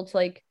special to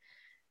like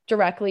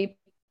directly,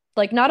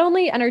 like not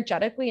only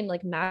energetically and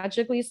like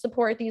magically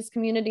support these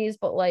communities,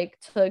 but like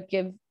to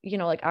give,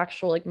 like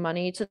actual like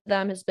money to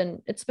them it's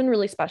been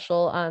really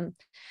special.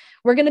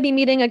 We're going to be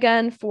meeting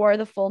again for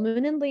the full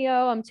moon in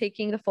Leo. I'm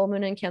taking the full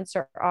moon in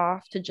Cancer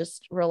off to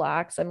just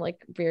relax. I'm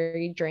like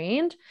very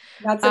drained.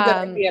 That's a good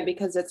idea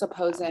because it's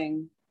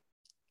opposing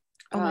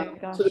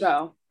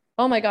Pluto.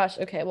 Oh my gosh.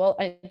 Okay. Well,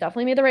 I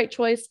definitely made the right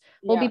choice.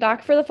 We'll be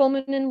back for the full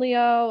moon in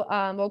Leo.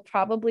 We'll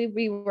probably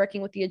be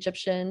working with the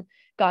Egyptian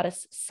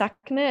goddess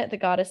Sekhmet, the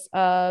goddess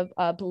of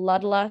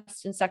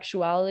bloodlust and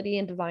sexuality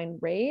and divine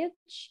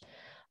rage.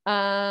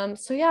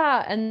 So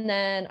yeah, and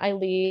then I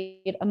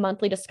lead a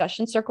monthly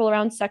discussion circle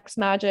around sex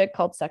magic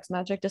called Sex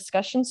Magic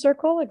Discussion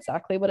Circle,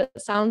 exactly what it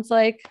sounds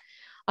like,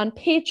 on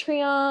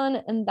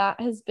Patreon, and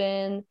that has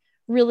been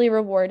really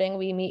rewarding.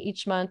 We meet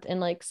each month in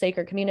like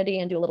sacred community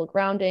and do a little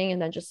grounding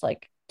and then just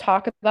like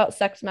talk about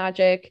sex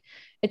magic.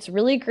 It's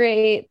really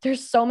great.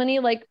 There's so many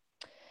like,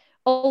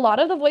 a lot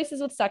of the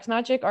voices with sex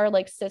magic are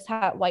like cis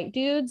het white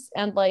dudes,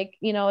 and like,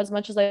 as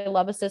much as I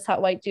love a cis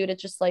het white dude,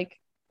 it's just like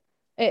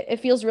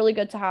it feels really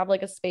good to have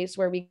like a space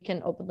where we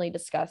can openly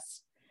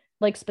discuss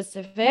like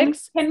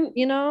specifics. Can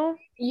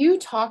you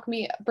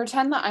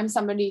pretend that I'm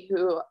somebody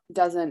who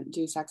doesn't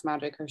do sex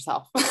magic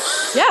herself?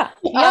 Yeah.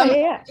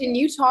 Can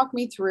you talk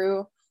me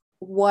through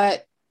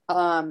what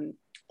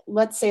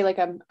let's say like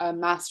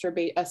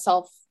a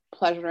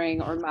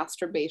self-pleasuring or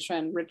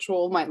masturbation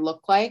ritual might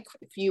look like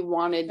if you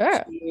wanted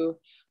to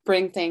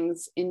bring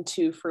things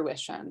into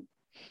fruition?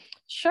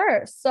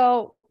 Sure.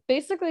 So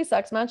basically,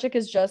 sex magic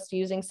is just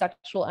using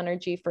sexual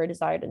energy for a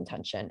desired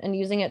intention and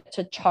using it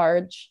to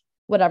charge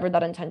whatever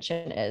that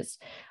intention is.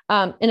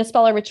 In a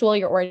spell or ritual,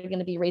 you're already going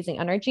to be raising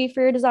energy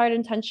for your desired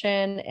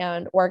intention,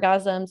 and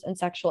orgasms and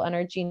sexual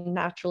energy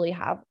naturally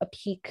have a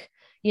peak,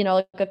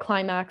 like a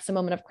climax, a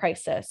moment of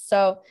crisis.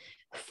 So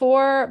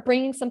for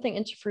bringing something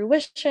into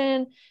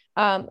fruition,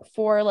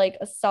 for like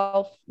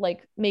a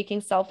making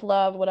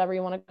self-love, whatever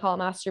you want to call it,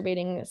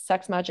 masturbating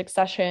sex magic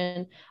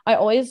session, I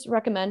always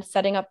recommend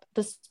setting up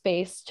the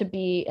space to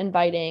be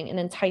inviting and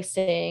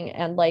enticing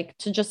and like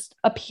to just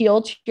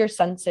appeal to your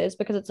senses,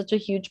 because it's such a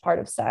huge part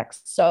of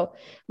sex. So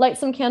light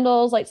some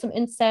candles, light some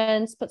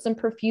incense, put some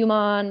perfume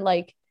on,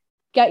 like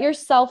get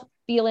yourself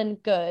feeling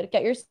good,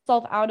 get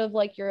yourself out of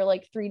like your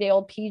like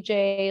 3-day-old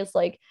PJs.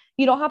 Like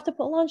you don't have to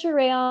put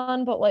lingerie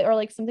on, but like, or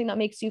like something that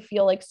makes you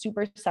feel like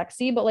super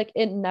sexy, but like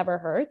it never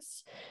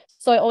hurts.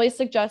 So I always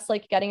suggest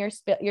like getting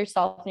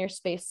yourself in your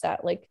space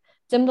set, like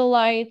dim the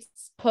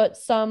lights, put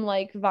some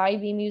like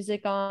vibey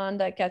music on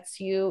that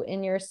gets you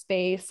in your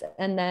space,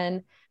 and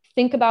then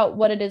think about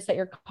what it is that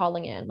you're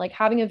calling in, like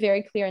having a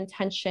very clear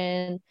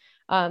intention,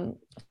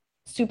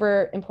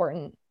 super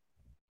important.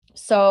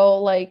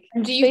 So like,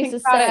 do you think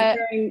about it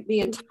during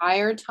the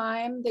entire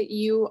time that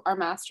you are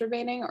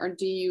masturbating, or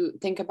do you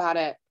think about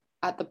it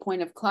at the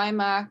point of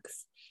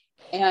climax?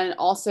 And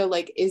also,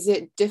 like, is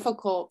it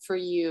difficult for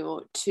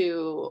you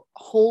to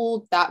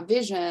hold that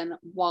vision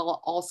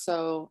while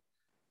also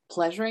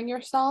pleasuring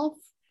yourself?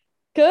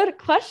 Good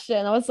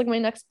question. That was like my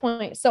next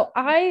point. So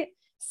I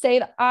say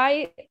that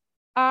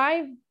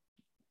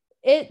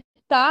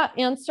that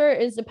answer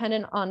is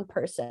dependent on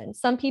person.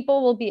 Some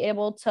people will be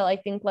able to, I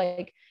think,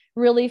 like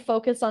really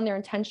focus on their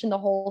intention the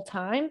whole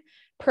time.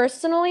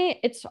 Personally,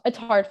 it's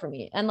hard for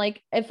me. And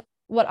like, if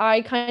what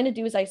I kind of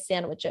do is I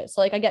sandwich it.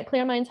 So like I get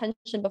clear on my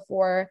intention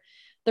before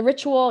the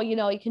ritual. You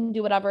can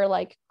do whatever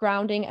like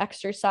grounding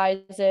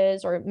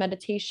exercises or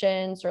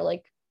meditations or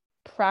like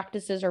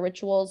practices or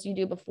rituals you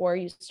do before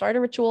you start a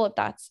ritual, if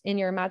that's in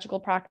your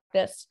magical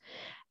practice.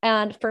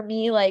 And for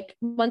me, like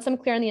once I'm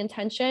clear on the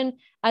intention,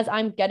 as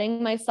I'm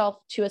getting myself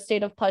to a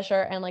state of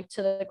pleasure and like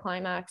to the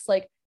climax,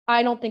 like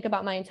I don't think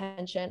about my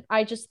intention.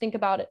 I just think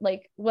about it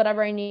like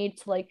whatever I need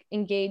to like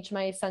engage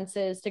my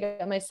senses to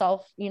get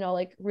myself,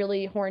 like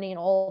really horny and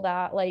all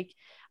that. Like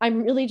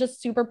I'm really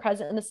just super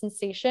present in the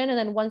sensation. And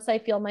then once I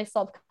feel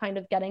myself kind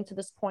of getting to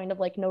this point of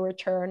like no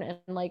return and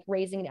like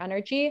raising the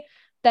energy,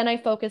 then I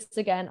focus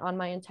again on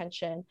my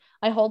intention.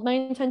 I hold my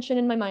intention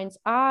in my mind's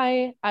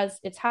eye as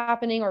it's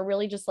happening, or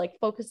really just like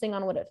focusing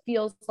on what it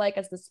feels like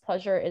as this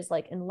pleasure is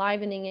like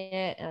enlivening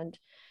it and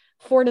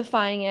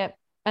fortifying it.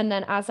 And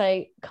then as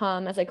I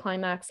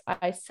climax,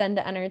 I send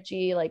the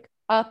energy like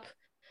up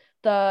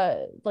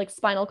the like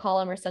spinal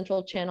column or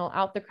central channel,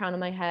 out the crown of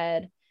my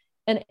head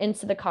and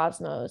into the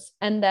cosmos.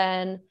 And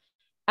then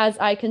as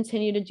I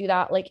continue to do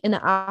that, like in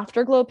the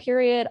afterglow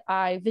period,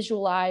 I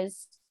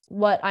visualize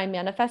what I'm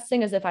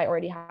manifesting as if I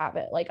already have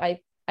it. Like I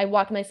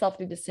walk myself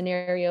through the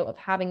scenario of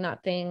having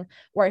that thing,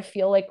 where I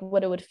feel like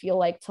what it would feel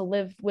like to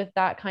live with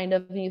that kind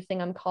of new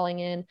thing I'm calling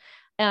in.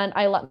 And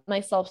I let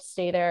myself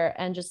stay there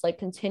and just like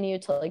continue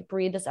to like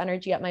breathe this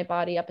energy at my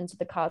body up into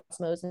the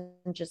cosmos and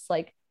just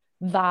like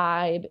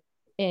vibe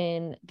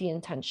in the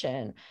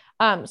intention.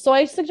 So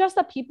I suggest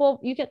that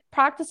you can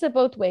practice it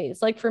both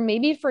ways. Like for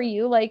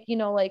you, like,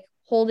 like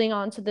holding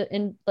on to the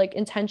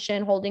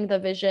intention, holding the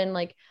vision,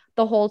 like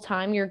the whole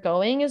time you're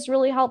going is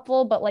really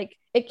helpful, but like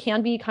it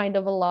can be kind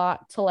of a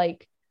lot to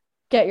like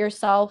get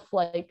yourself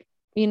like,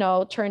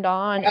 turned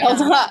on and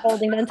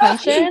holding the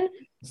intention.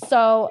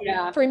 So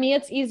yeah. For me,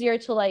 it's easier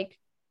to like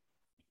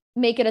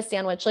make it a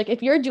sandwich. Like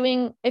if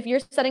you're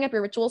setting up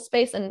your ritual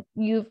space and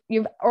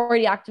you've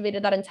already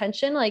activated that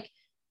intention, like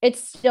it's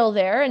still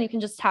there and you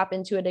can just tap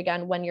into it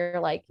again when you're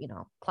like,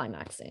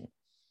 climaxing.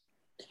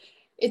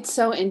 It's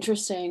so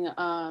interesting.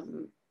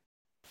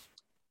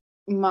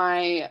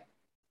 My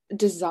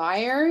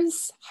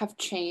desires have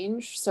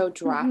changed so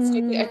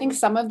drastically. I think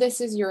some of this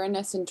is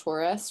Uranus and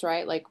Taurus,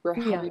 right? Like we're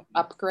having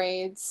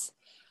upgrades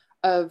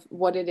of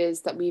what it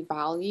is that we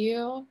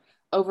value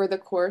over the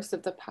course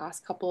of the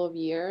past couple of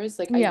years.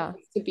 Like I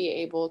used to be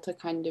able to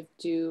kind of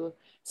do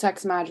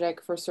sex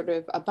magic for sort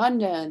of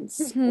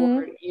abundance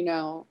or,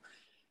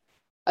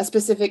 a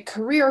specific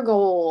career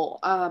goal.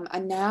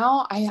 And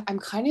now I'm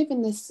kind of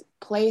in this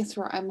place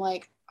where I'm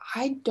like,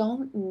 I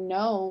don't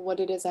know what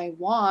it is I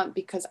want,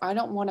 because I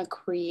don't want to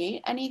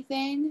create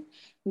anything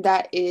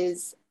that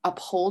is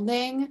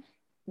upholding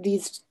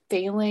these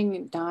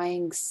failing,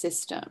 dying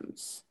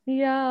systems.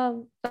 Yeah,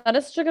 that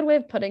is such a good way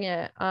of putting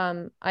it.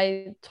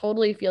 I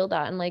totally feel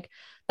that. And like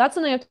that's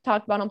something I've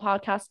talked about on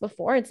podcasts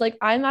before. It's like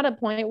I'm at a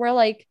point where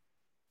like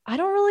I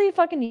don't really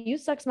fucking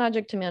use sex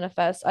magic to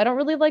manifest. I don't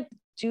really like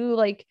do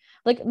like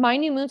my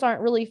new moons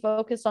aren't really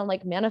focused on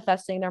like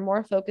manifesting. They're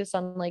more focused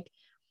on like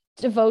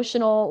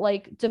devotional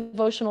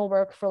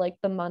work for like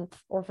the month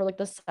or for like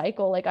the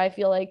cycle. Like I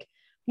feel like,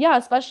 yeah,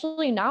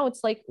 especially now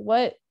it's like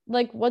what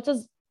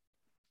does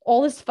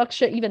all this fuck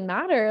shit even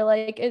matter?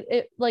 Like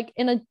it like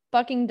in a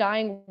fucking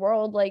dying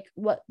world, like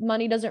what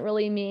money doesn't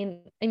really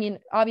mean. I mean,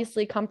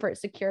 obviously comfort,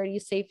 security,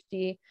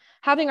 safety,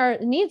 having our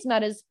needs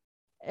met is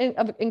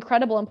of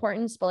incredible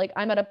importance, but like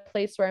I'm at a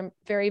place where I'm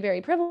very,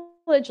 very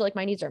privileged, like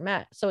my needs are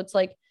met. So it's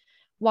like,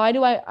 why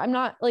do I'm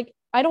not like,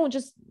 I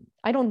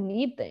don't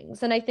need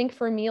things. And I think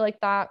for me, like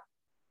that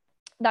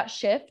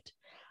shift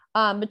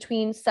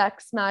between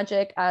sex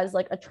magic as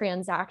like a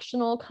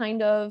transactional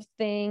kind of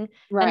thing,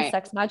 and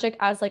sex magic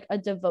as like a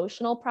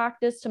devotional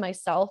practice to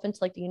myself and to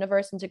like the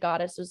universe and to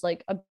goddess was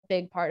like a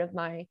big part of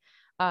my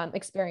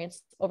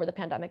experience over the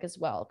pandemic as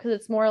well. Because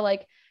it's more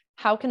like,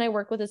 how can I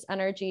work with this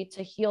energy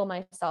to heal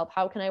myself?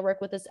 How can I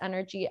work with this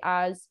energy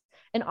as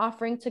an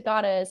offering to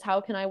goddess? How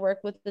can I work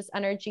with this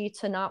energy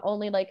to not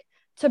only like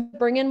to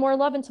bring in more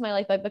love into my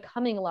life by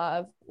becoming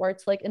love, or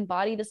to like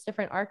embody this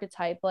different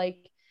archetype?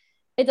 Like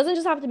it doesn't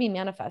just have to be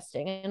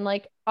manifesting. And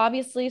like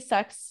obviously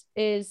sex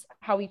is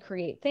how we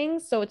create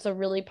things, so it's a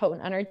really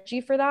potent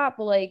energy for that,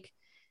 but like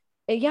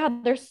yeah,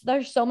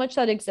 there's so much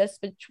that exists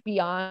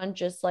beyond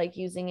just like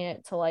using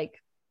it to like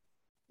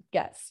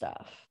get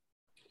stuff.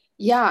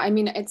 Yeah, I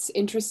mean, it's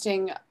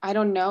interesting. I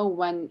don't know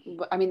when,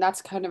 I mean,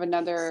 that's kind of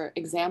another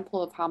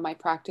example of how my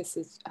practice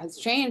has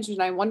changed.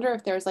 And I wonder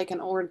if there's like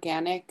an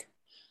organic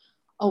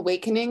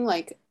awakening,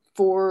 like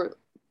for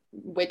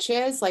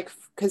witches, like,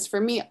 because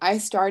for me, I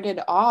started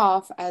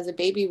off as a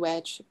baby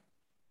witch.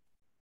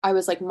 I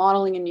was like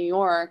modeling in New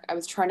York. I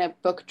was trying to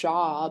book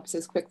jobs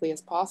as quickly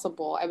as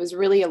possible. I was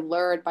really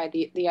allured by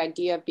the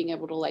idea of being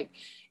able to like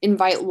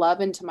invite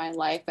love into my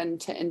life and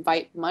to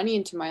invite money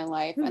into my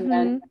life. And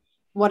then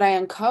what I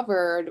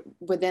uncovered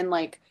within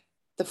like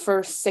the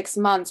first 6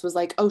 months was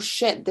like, oh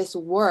shit, this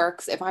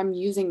works. If I'm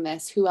using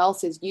this, who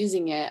else is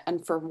using it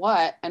and for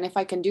what? And if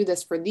I can do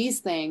this for these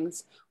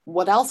things,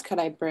 what else could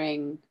I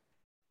bring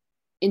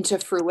into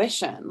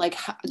fruition? Like,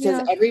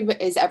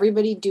 is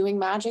everybody doing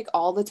magic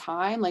all the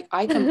time? Like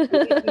I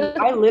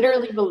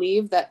literally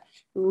believe that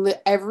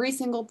every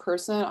single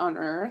person on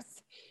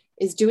earth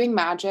is doing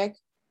magic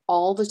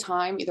all the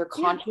time, either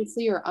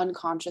consciously or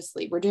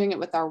unconsciously. We're doing it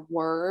with our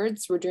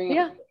words. We're doing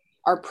it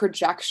our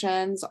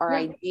projections, our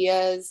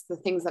ideas, the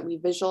things that we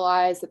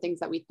visualize, the things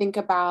that we think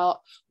about,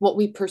 what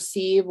we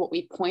perceive, what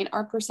we point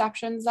our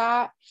perceptions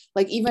at.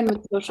 Like even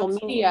with social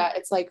media,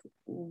 it's like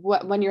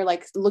when you're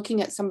like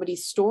looking at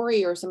somebody's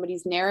story or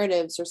somebody's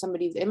narratives or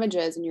somebody's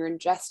images, and you're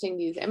ingesting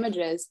these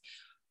images,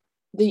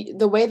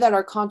 the way that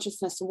our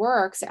consciousness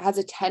works, it has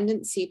a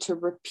tendency to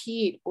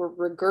repeat or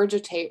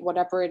regurgitate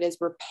whatever it is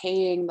we're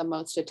paying the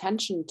most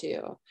attention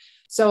to.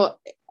 So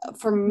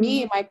for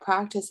me, my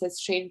practice has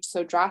changed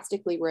so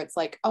drastically where it's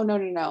like, oh,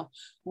 no.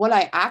 What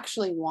I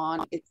actually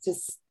want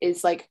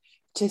is like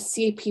to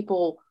see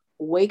people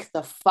wake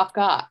the fuck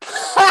up.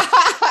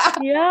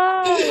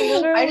 Yeah,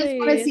 literally. I just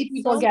want to see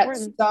people get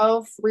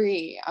so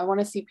free. I want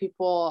to see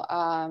people,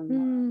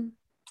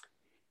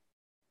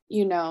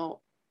 you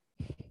know,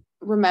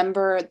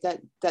 remember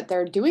that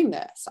they're doing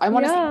this. I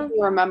want to see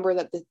people remember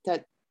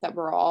that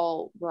we're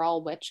all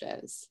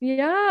witches.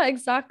 Yeah,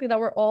 exactly. That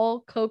we're all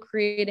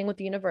co-creating with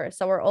the universe,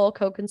 that we're all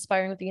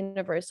co-conspiring with the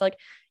universe. Like,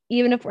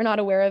 even if we're not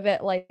aware of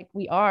it, like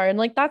we are. And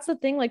like, that's the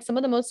thing, like some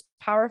of the most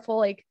powerful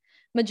like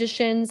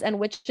magicians and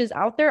witches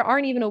out there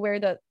aren't even aware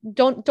that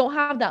don't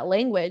have that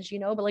language, you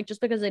know, but like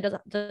just because they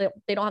don't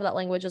have that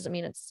language doesn't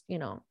mean it's, you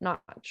know,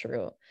 not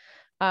true.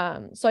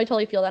 So I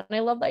totally feel that. And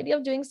I love the idea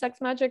of doing sex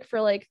magic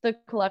for like the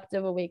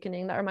collective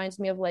awakening. That reminds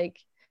me of like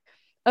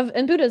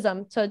in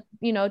Buddhism, to,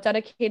 you know,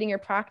 dedicating your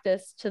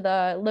practice to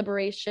the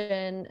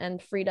liberation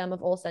and freedom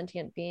of all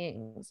sentient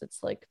beings. It's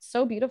like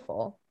so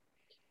beautiful.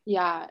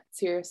 Yeah,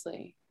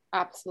 seriously.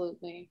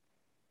 Absolutely.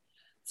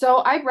 So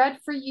I read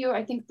for you,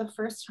 I think the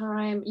first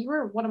time you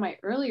were one of my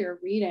earlier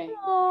readings.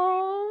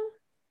 Aww.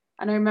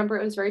 And I remember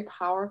it was very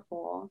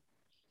powerful.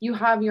 You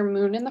have your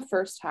moon in the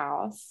first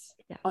house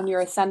on your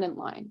ascendant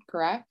line,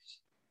 correct?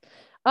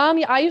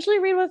 Yeah, I usually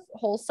read with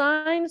whole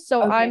signs,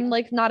 so I'm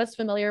like not as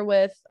familiar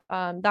with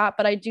that,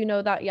 but I do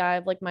know that I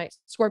have like my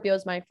Scorpio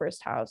is my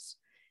first house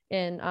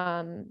in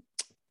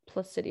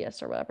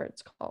Placidius or whatever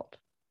it's called.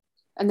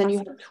 And then you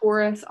have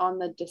Taurus on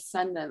the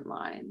descendant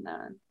line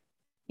then.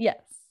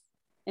 Yes.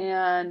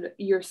 And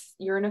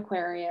you're an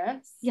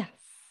Aquarius. Yes.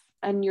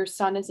 And your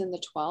sun is in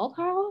the 12th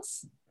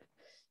house?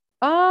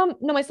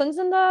 No, my sun's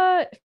in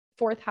the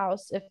 4th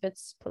house if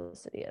it's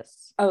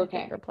Placidius.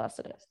 Okay. Or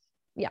Placidus.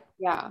 Yeah.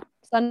 Yeah.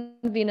 Sun,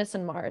 Venus,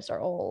 and Mars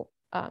are all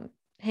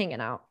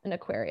hanging out in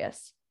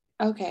Aquarius.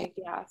 Okay.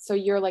 Yeah. So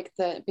you're like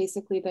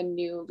basically the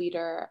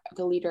leader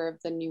of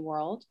the new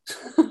world.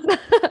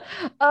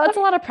 It's a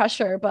lot of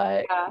pressure,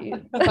 but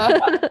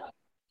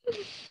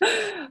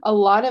a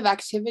lot of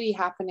activity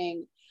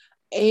happening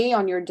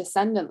on your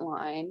descendant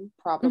line,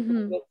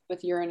 probably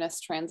with Uranus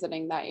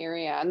transiting that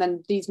area. And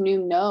then these new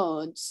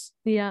nodes.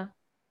 Yeah.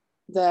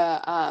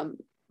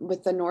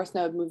 With the North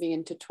Node moving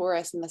into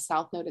Taurus and the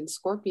South Node in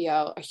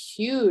Scorpio, a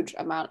huge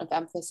amount of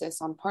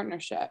emphasis on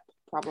partnership,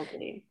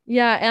 probably.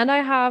 Yeah, and I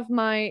have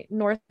my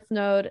North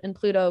Node and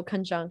Pluto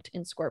conjunct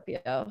in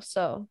Scorpio,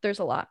 so there's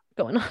a lot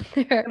going on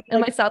there. And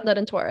my South Node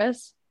in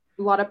Taurus.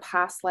 A lot of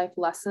past life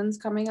lessons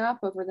coming up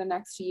over the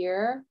next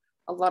year.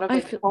 A lot of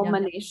like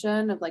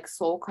culmination of like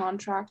soul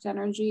contract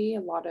energy.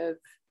 A lot of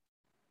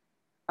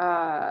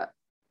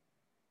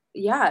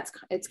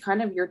it's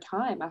kind of your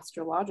time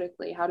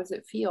astrologically. How does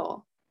it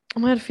feel?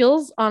 It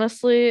feels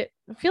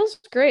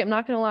great. I'm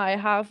not gonna lie. I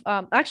have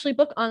actually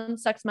book on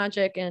sex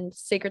magic and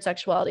sacred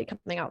sexuality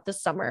coming out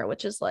this summer,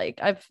 which is like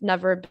I've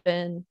never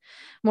been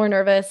more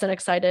nervous and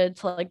excited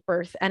to like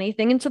birth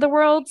anything into the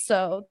world.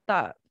 So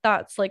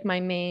that's like my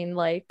main,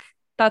 like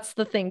that's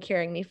the thing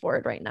carrying me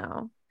forward right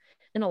now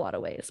in a lot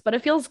of ways. But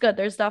it feels good.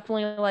 There's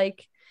definitely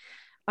like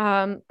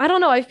I don't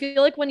know. I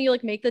feel like when you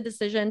like make the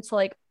decision to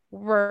like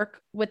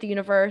work with the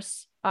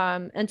universe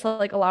and to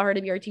like allow her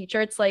to be your teacher,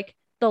 it's like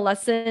the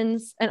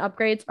lessons and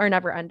upgrades are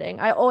never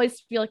ending. I always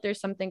feel like there's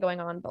something going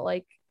on, but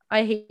like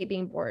I hate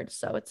being bored,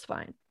 so it's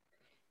fine.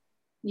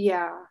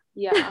 Yeah.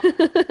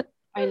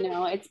 I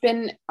know. It's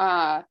been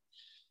I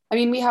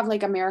mean, we have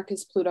like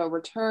America's Pluto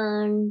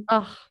return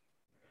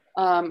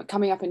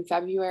coming up in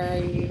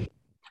February.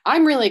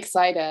 I'm really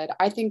excited.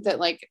 I think that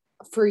like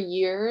for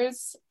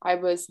years I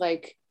was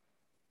like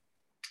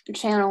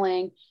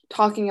channeling,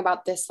 talking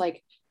about this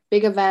like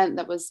big event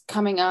that was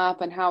coming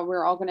up and how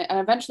we're all gonna, and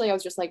eventually I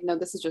was just like, no,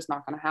 this is just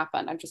not gonna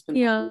happen. I've just been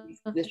pulling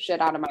this shit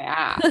out of my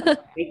ass,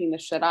 making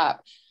this shit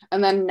up.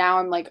 And then now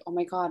I'm like, oh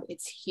my God,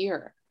 it's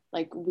here.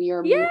 Like we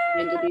are moving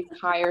into these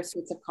higher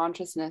states of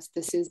consciousness.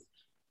 This is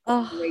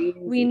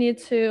we need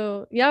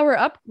to,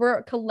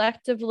 we're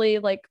collectively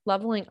like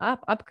leveling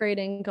up,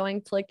 upgrading,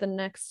 going to like the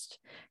next,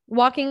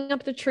 walking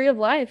up the tree of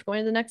life,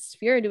 going to the next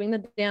sphere, doing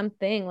the damn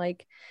thing.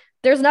 Like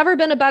there's never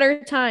been a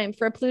better time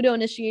for a Pluto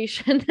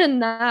initiation than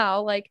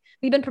now. Like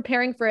we've been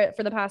preparing for it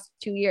for the past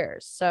 2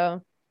 years.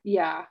 So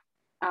yeah,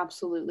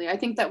 absolutely. I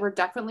think that we're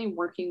definitely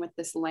working with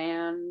this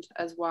land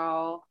as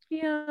well.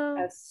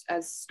 Yeah.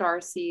 As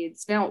star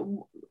seeds.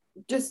 Now,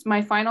 just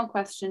my final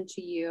question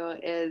to you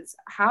is,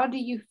 how do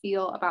you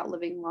feel about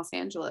living in Los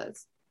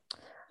Angeles?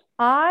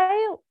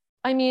 I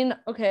mean,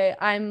 okay,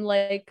 I'm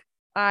like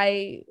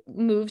I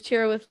moved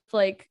here with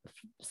like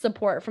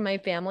support from my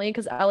family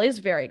because LA is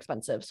very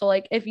expensive. So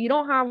like if you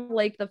don't have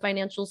like the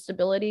financial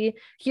stability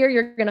here,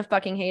 you're gonna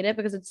fucking hate it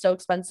because it's so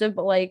expensive.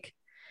 But like,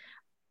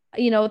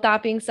 with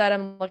that being said,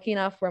 I'm lucky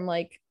enough where I'm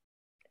like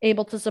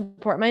able to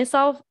support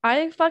myself.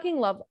 I fucking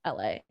love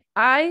LA.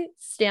 I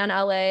stan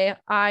LA.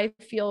 I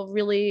feel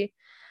really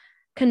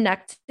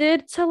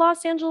connected to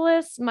Los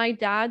Angeles. My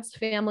dad's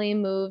family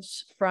moved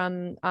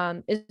from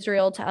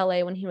Israel to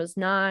LA when he was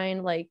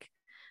 9. Like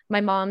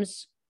my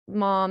mom's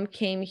mom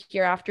came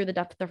here after the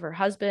death of her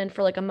husband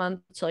for like a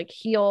month to like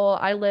heal.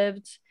 I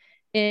lived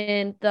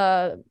in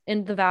the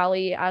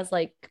valley as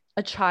like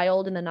a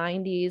child in the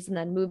 90s and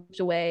then moved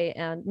away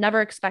and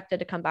never expected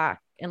to come back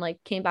and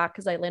like came back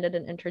because I landed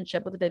an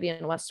internship with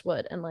Vivian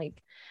Westwood and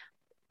like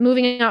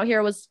moving out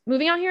here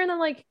and then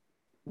like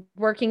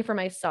working for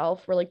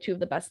myself were like two of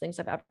the best things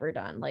I've ever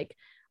done. Like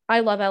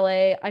I love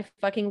LA. I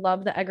fucking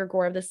love the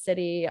egregore of the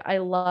city. I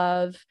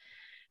love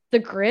the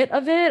grit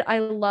of it. I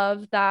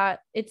love that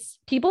it's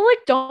people like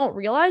don't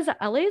realize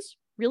that LA is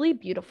really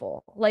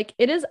beautiful. Like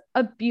it is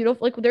a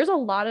beautiful like there's a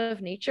lot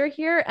of nature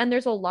here and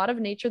there's a lot of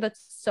nature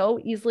that's so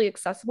easily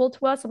accessible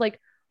to us of like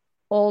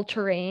all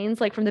terrains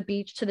like from the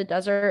beach to the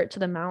desert to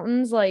the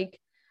mountains like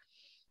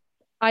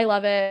I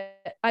love it.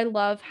 I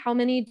love how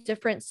many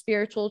different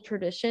spiritual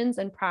traditions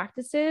and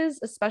practices,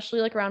 especially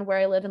like around where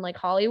I live in like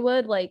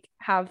Hollywood, like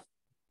have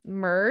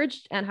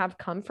merged and have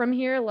come from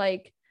here.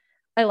 Like,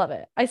 I love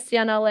it. I stay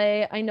on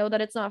LA. I know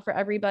that it's not for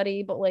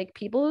everybody, but like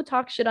people who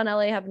talk shit on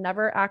LA have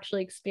never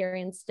actually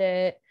experienced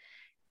it.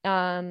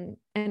 And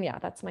yeah,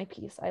 that's my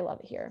piece. I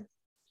love it here.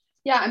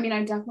 Yeah, I mean,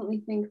 I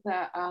definitely think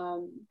that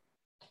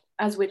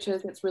as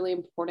witches, it's really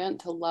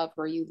important to love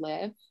where you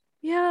live.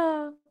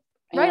 Yeah.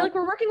 Right. And Like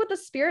we're working with the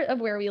spirit of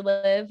where we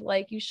live.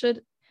 Like you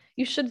should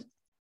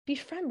be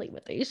friendly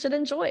with it. You should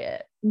enjoy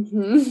it.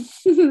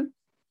 mhm.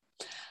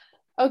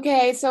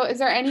 Okay, so is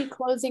there any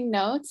closing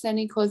notes,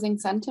 any closing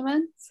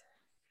sentiments?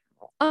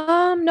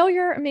 No,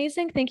 you're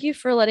amazing. Thank you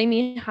for letting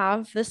me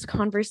have this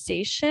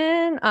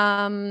conversation.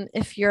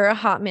 If you're a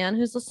hot man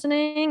who's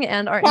listening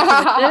and are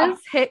into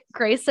witches, hit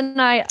Grace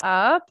and I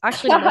up.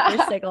 Actually, don't know if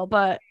you're single,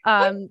 but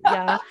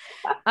yeah.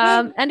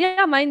 And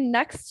yeah, my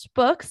next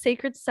book,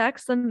 Sacred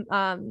Sex, the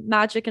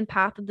Magic and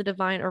Path of the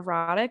Divine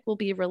Erotic, will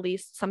be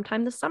released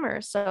sometime this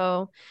summer.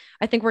 So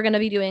I think we're gonna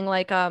be doing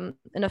like an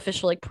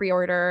official like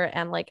pre-order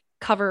and like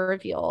cover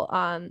reveal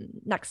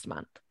next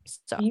month.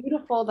 So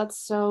Beautiful. That's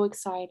so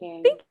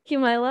exciting. thank you,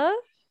 my love.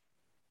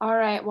 All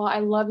right. Well, I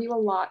love you a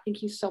lot.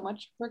 Thank you so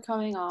much for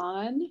coming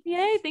on.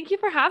 Yay, thank you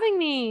for having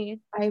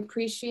me. I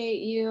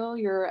appreciate you.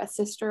 You're a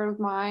sister of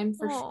mine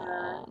for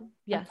sure. Oh, A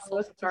yes, fellow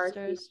as Star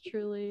sisters,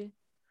 truly.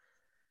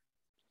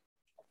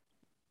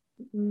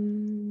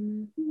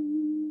 Mhm.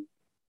 Can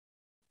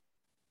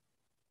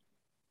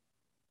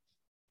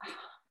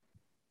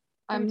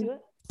we I'm do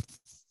it?